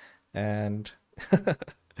songs, and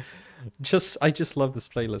I just love this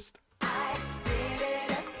playlist.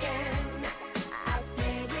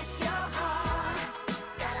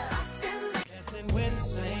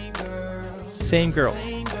 Same Girl.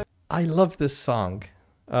 I love this song.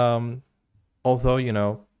 Although, you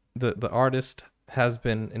know, the artist has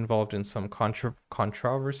been involved in some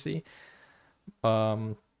controversy.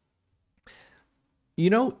 You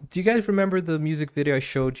know, do you guys remember the music video I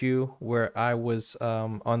showed you where I was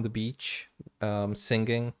on the beach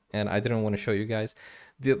singing, and I didn't want to show you guys?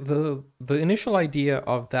 The initial idea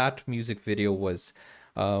of that music video was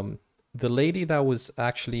the lady that was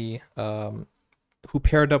actually who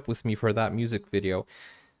paired up with me for that music video,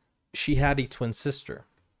 she had a twin sister.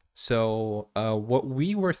 So what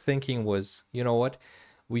we were thinking was, you know what,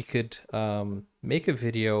 we could make a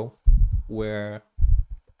video where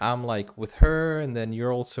I'm like with her and then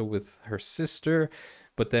you're also with her sister,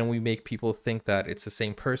 but then we make people think that it's the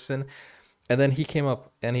same person. And then he came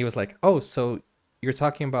up and he was like, oh, so you're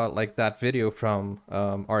talking about like that video from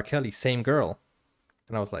R. Kelly, Same Girl.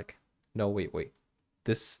 And I was like, no, wait,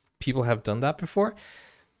 this people have done that before.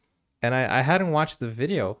 And I hadn't watched the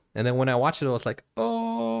video, and then when I watched it, I was like,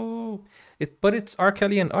 "Oh, but it's R.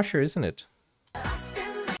 Kelly and Usher, isn't it?"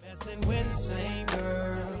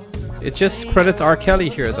 It just credits R. Kelly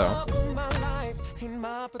here, though.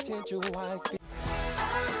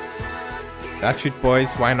 Backstreet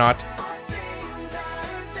Boys, why not?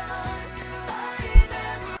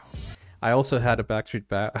 I also had a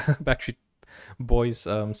Backstreet Boys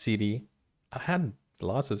CD. I had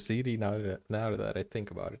lots of CD now that I think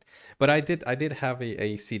about it, but I did have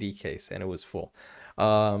a CD case and it was full.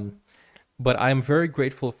 But I'm very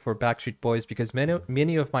grateful for Backstreet Boys because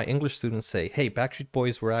many of my English students say, hey, Backstreet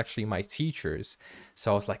Boys were actually my teachers.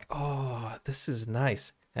 So I was like, oh, this is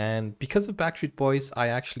nice. And because of Backstreet Boys, I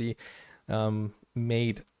actually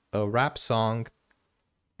made a rap song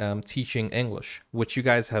teaching English, which you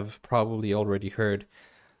guys have probably already heard,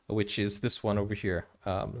 which is this one over here.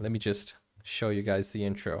 Let me just show you guys the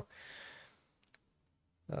intro.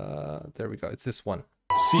 There we go. It's this one.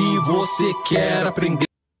 Se você quer aprender.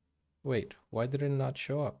 Wait, why did it not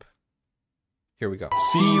show up? Here we go.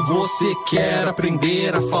 Se você quer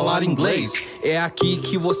aprender a falar inglês, é aqui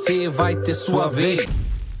que você vai ter sua vez.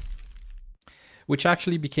 Which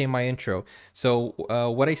actually became my intro. So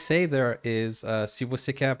what I say there is, se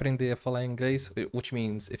você quer aprender a falar inglês, which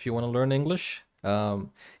means if you want to learn English,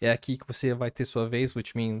 é aqui que você vai ter sua vez,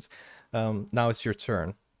 which means now it's your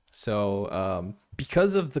turn. So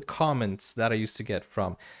because of the comments that I used to get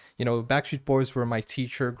from, you know, Backstreet Boys were my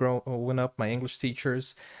teacher growing up, my English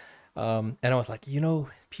teachers. And I was like, you know,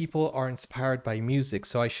 people are inspired by music,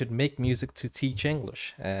 so I should make music to teach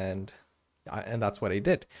English. And that's what I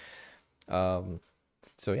did. So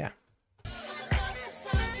yeah.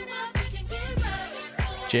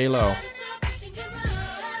 J-Lo.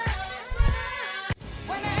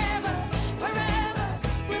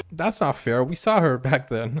 That's not fair. We saw her back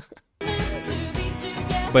then.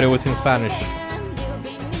 But it was in Spanish.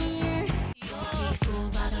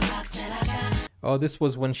 Oh, this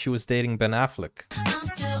was when she was dating Ben Affleck.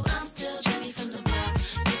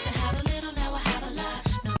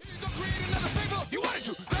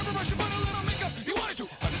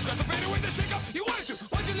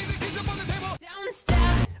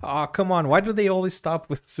 Oh, come on. Why do they always stop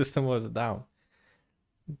with System of a Down?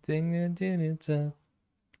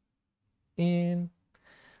 In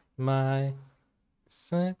my...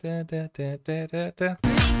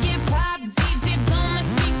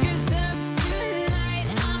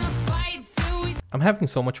 I'm having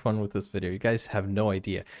so much fun with this video. You guys have no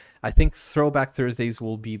idea. I think Throwback Thursdays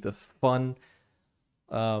will be the fun,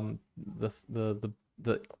 what do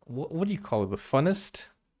you call it? The funnest?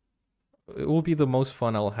 It will be the most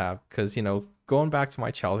fun I'll have because, you know, going back to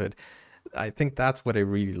my childhood, I think that's what I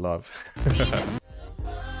really love.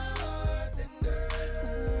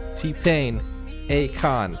 T-Pain,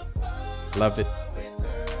 Akon, love it.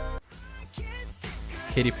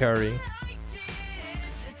 Katy Perry.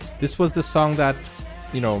 This was the song that,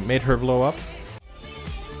 you know, made her blow up.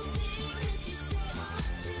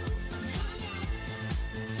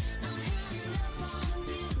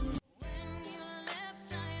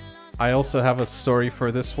 I also have a story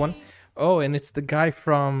for this one. Oh, and it's the guy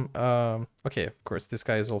from, okay, of course, this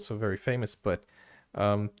guy is also very famous, but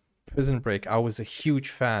Prison Break, I was a huge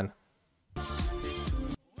fan.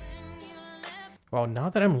 Wow, now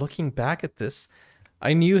that I'm looking back at this,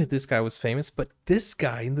 I knew this guy was famous, but this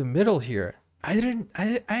guy in the middle here, I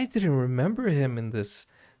didn't remember him in this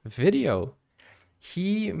video.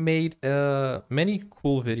 He made many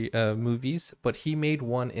cool movies, but he made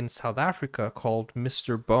one in South Africa called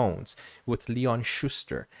Mr. Bones with Leon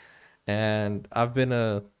Schuster. And I've been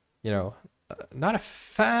not a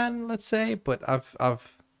fan, let's say, but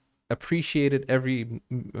I've appreciated every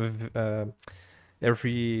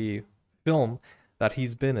film that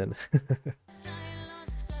he's been in.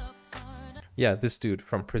 Yeah, this dude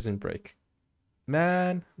from Prison Break.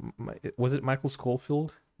 Man, was it Michael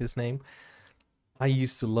Scofield, his name? I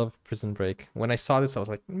used to love Prison Break. When I saw this, I was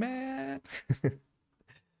like, man.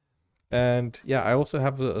 And yeah, I also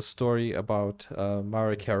have a story about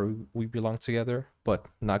Mariah Carey, We Belong Together, but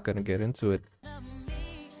not gonna get into it.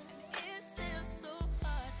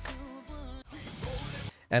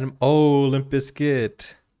 And oh, Limp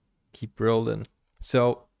Bizkit, keep rolling.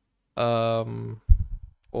 So,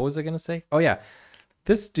 what was I gonna say? Oh yeah,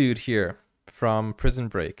 this dude here from Prison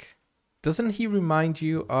Break, doesn't he remind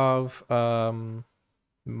you of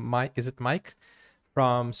Mike? Is it Mike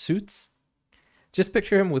from Suits? Just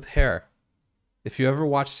picture him with hair. If you ever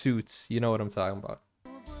watch Suits, you know what I'm talking about.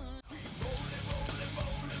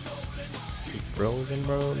 Keep rolling,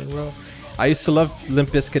 rolling, rolling. I used to love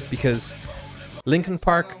Limp Bizkit because Linkin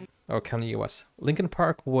Park, or Kanye West. Linkin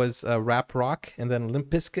Park was rap rock, and then Limp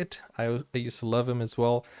Bizkit, I used to love him as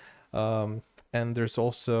well. And there's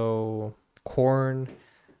also Korn.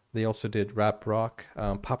 They also did rap rock.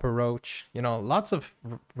 Papa Roach, you know, lots of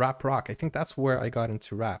rap rock. I think that's where I got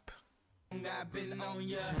into rap.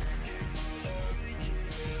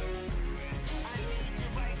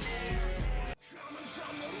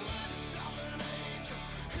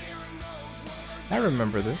 I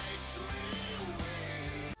remember this.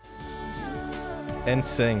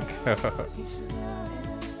 NSYNC.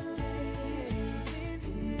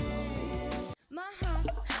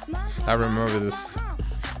 I remember this.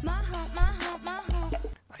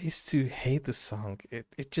 I used to hate this song.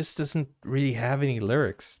 It just doesn't really have any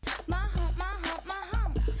lyrics.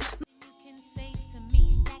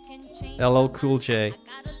 LL Cool J.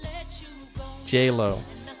 J-Lo.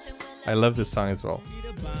 I love this song as well.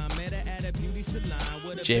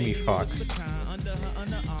 Jamie Foxx.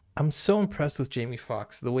 I'm so impressed with Jamie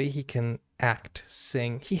Foxx. The way he can act,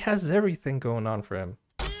 sing. He has everything going on for him.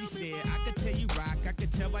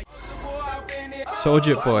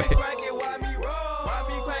 Soulja Boy.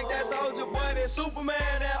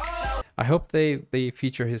 I hope they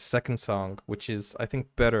feature his second song, which is, I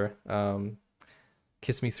think, better.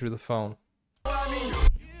 Kiss Me Through the Phone.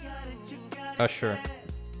 Usher.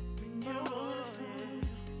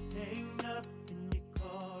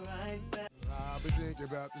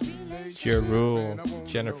 Jeru,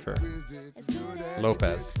 Jennifer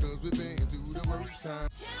Lopez.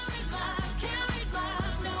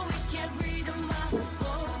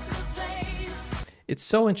 It's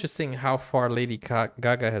so interesting how far Lady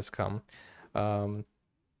Gaga has come.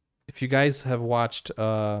 If you guys have watched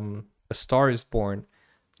A Star Is Born,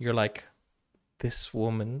 you're like, this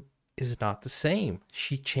woman is not the same.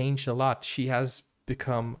 She changed a lot. She has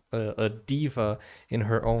become a diva in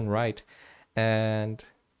her own right. And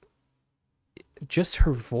just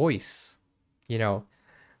her voice, you know,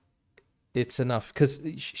 it's enough. Because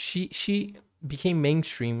she became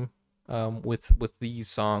mainstream with these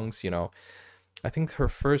songs, you know. I think her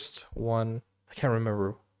first one, I can't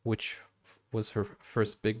remember which was her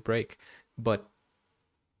first big break, but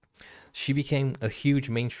she became a huge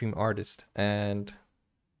mainstream artist. And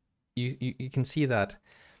you can see that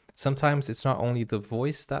sometimes it's not only the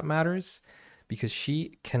voice that matters, because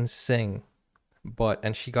she can sing,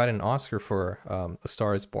 and she got an Oscar for A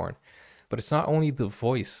Star Is Born. But it's not only the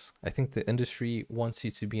voice. I think the industry wants you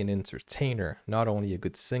to be an entertainer, not only a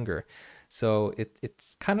good singer. So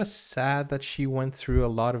it's kind of sad that she went through a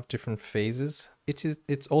lot of different phases.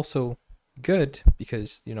 It's also good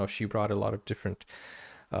because, you know, she brought a lot of different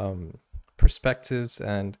perspectives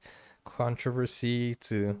and controversy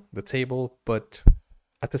to the table. But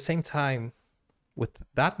at the same time, with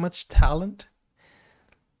that much talent,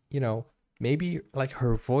 you know, maybe like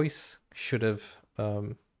her voice should have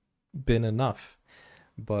been enough.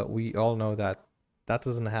 But we all know that that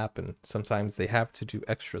doesn't happen. Sometimes they have to do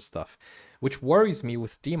extra stuff, which worries me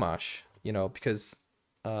with Dimash, you know, because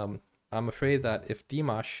I'm afraid that if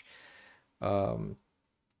Dimash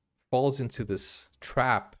falls into this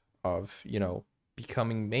trap of, you know,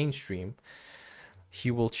 becoming mainstream, he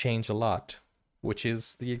will change a lot, which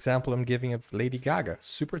is the example I'm giving of Lady Gaga.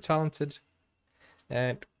 Super talented,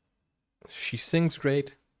 and she sings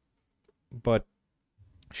great, but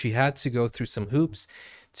she had to go through some hoops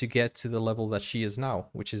to get to the level that she is now,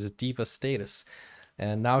 which is a diva status.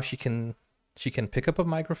 And now she can pick up a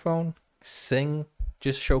microphone, sing,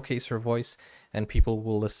 just showcase her voice, and people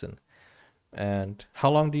will listen. And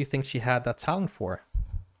how long do you think she had that talent for?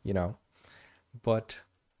 You know, but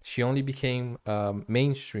she only became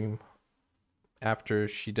mainstream after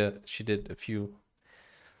she did a few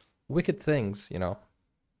wicked things, you know.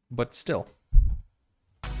 But still,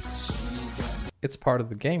 it's part of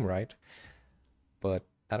the game, right? But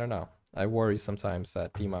I don't know. I worry sometimes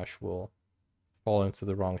that Dimash will fall into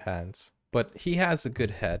the wrong hands. But he has a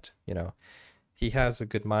good head, you know. He has a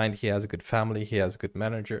good mind. He has a good family. He has a good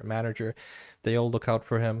manager. They all look out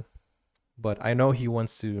for him. But I know he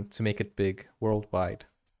wants to make it big worldwide,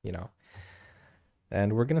 you know.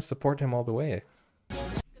 And we're going to support him all the way.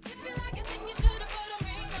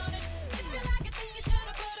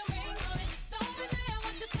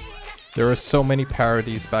 There were so many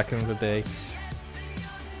parodies back in the day.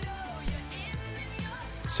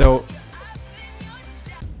 So,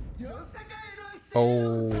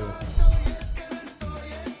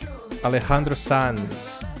 Alejandro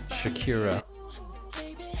Sanz, Shakira.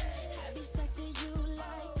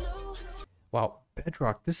 Wow,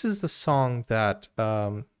 Bedrock. This is the song that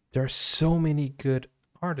there are so many good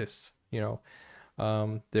artists, you know.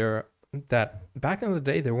 That back in the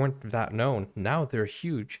day they weren't that known. Now they're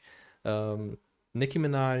huge. Nicki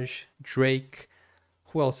Minaj, Drake.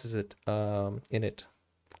 Who else is it in it?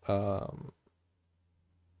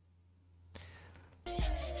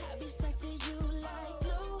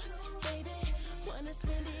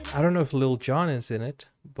 I don't know if Lil Jon is in it,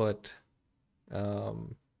 but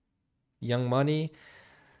Young Money.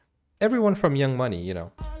 Everyone from Young Money, you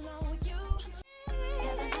know.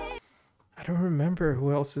 I don't remember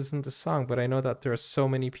who else is in the song, but I know that there are so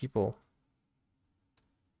many people.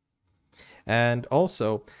 And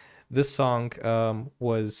also, this song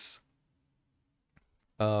was...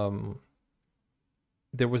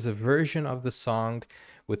 there was a version of the song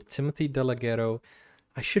with Timothy DeLaGhetto.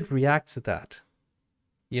 I should react to that.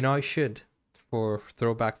 You know, I should, for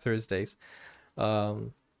Throwback Thursdays.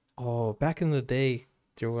 Oh, back in the day,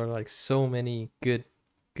 there were like so many good.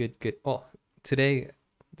 Well, today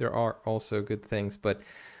there are also good things, but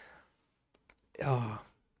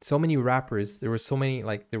so many rappers. There were so many,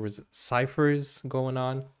 like, there was ciphers going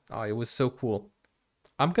on. Oh, it was so cool.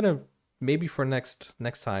 I'm gonna, maybe for next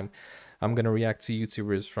time, I'm gonna react to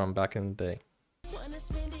YouTubers from back in the day.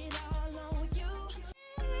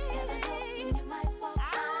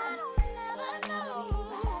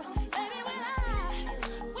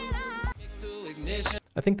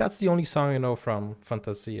 I think that's the only song I know from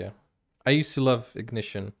Fantasia. I used to love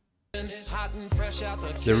Ignition.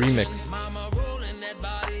 The remix.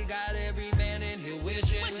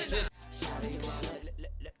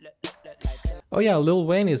 Oh yeah, Lil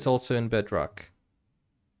Wayne is also in Bedrock.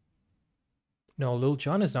 No, Lil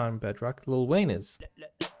Jon is not in Bedrock. Lil Wayne is.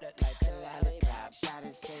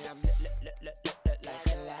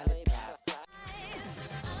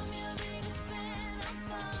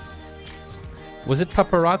 Was it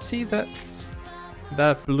Paparazzi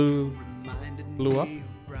that blew up?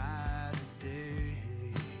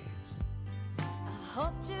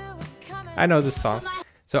 I know this song.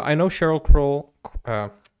 So I know Sheryl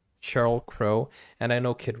Crow, and I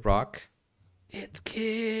know Kid Rock. It's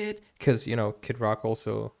Kid, because you know Kid Rock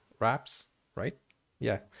also raps, right?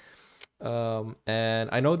 Yeah. And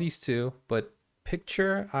I know these two, but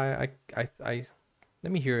Picture, I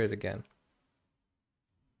let me hear it again.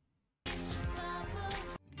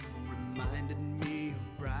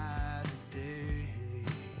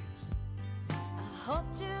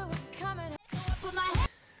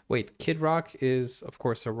 Wait, Kid Rock is of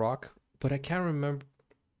course a rock, but I can't remember.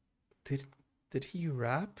 Did he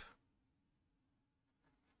rap?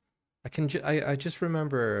 I just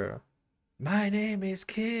remember, my name is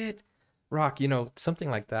Kid Rock, you know, something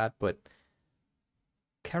like that, but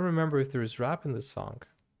can't remember if there's rap in this song,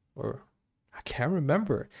 or I can't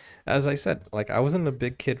remember. As I said, like I wasn't a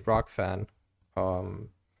big Kid Rock fan. Oh,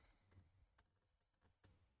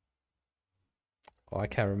 I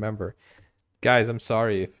can't remember. Guys, I'm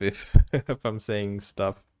sorry if if I'm saying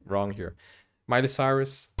stuff wrong here. Miley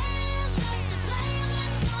Cyrus.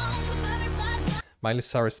 Miley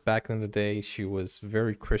Cyrus back in the day, she was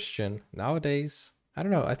very Christian. Nowadays, I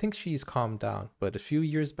don't know, I think she's calmed down, but a few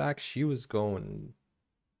years back she was going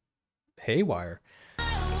haywire.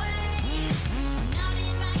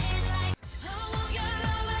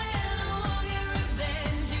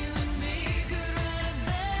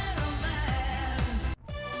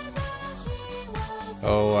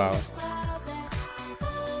 Oh wow.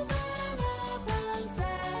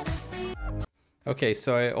 Okay,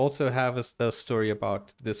 so I also have a story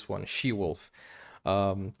about this one, She-Wolf.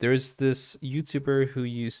 There's this YouTuber who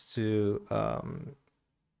used to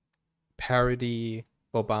parody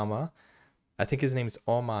Obama. I think his name is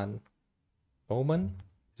Oman. Oman?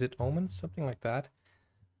 Is it Oman? Something like that.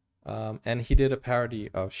 And he did a parody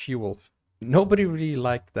of She-Wolf. Nobody really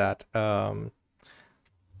liked that.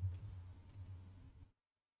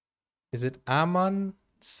 Is it Amon?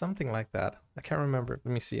 Something like that. I can't remember.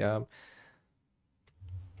 Let me see.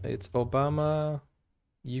 It's Obama.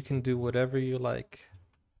 You can do whatever you like.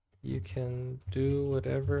 You can do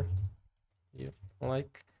whatever you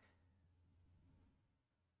like.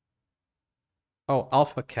 Oh,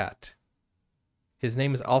 Alpha Cat. His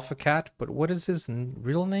name is Alpha Cat, but what is his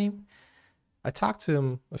real name? I talked to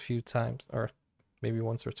him a few times, or maybe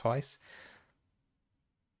once or twice.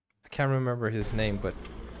 I can't remember his name, but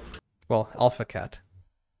well, Alpha Cat.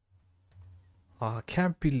 Oh, I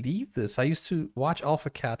can't believe this. I used to watch Alpha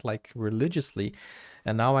Cat like religiously,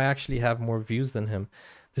 and now I actually have more views than him.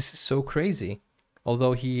 This is so crazy.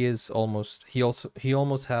 Although he almost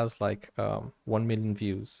has like 1 million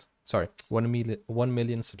views. Sorry, 1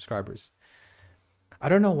 million subscribers. I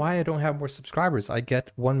don't know why I don't have more subscribers. I get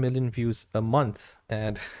 1 million views a month,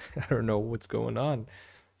 and I don't know what's going on.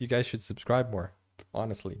 You guys should subscribe more,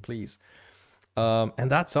 honestly, please. And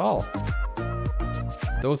that's all.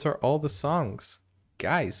 Those are all the songs.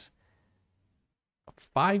 Guys,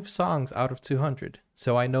 5 songs out of 200.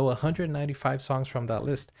 So I know 195 songs from that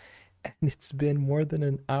list. And it's been more than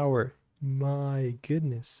an hour. My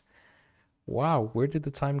goodness. Wow, where did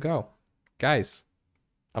the time go? Guys,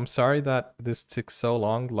 I'm sorry that this took so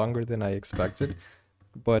long, longer than I expected.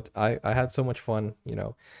 But I had so much fun, you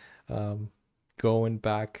know, going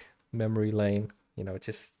back memory lane, you know,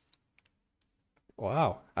 just...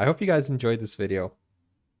 Wow. I hope you guys enjoyed this video.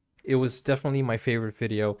 It was definitely my favorite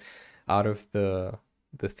video out of the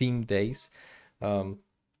theme days. Kind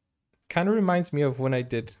of reminds me of when I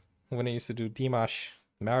used to do Dimash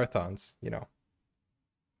marathons, you know.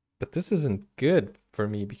 But this isn't good for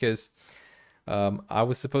me because I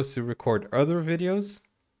was supposed to record other videos.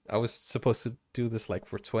 I was supposed to do this like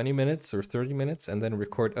for 20 minutes or 30 minutes and then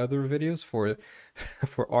record other videos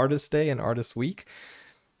for Artist Day and Artist Week.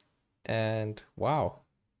 And wow,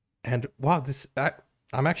 this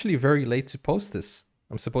I'm actually very late to post this.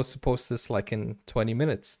 I'm supposed to post this like in 20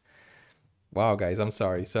 minutes. Wow, guys, I'm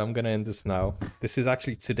sorry. So I'm gonna end this now. This is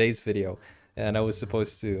actually today's video, and I was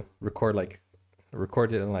supposed to record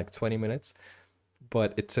it in like 20 minutes,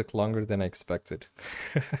 but it took longer than I expected.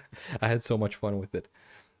 I had so much fun with it.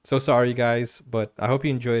 So sorry, guys, but I hope you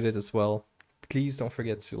enjoyed it as well. Please don't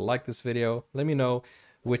forget to like this video. Let me know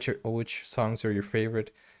which songs are your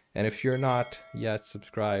favorite. And if you're not yet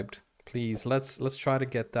subscribed, please let's try to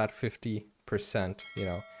get that 50%, you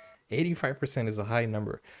know. 85% is a high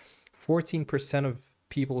number. 14% of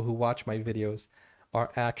people who watch my videos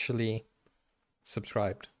are actually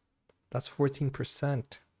subscribed. That's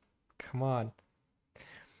 14%. Come on.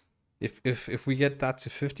 If we get that to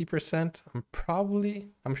 50%,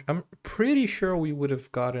 I'm pretty sure we would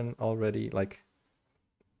have gotten already like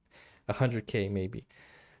 100K maybe.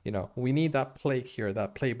 You know, we need that play here,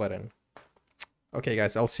 that play button. Okay,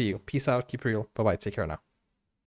 guys, I'll see you. Peace out. Keep real. Bye-bye. Take care now.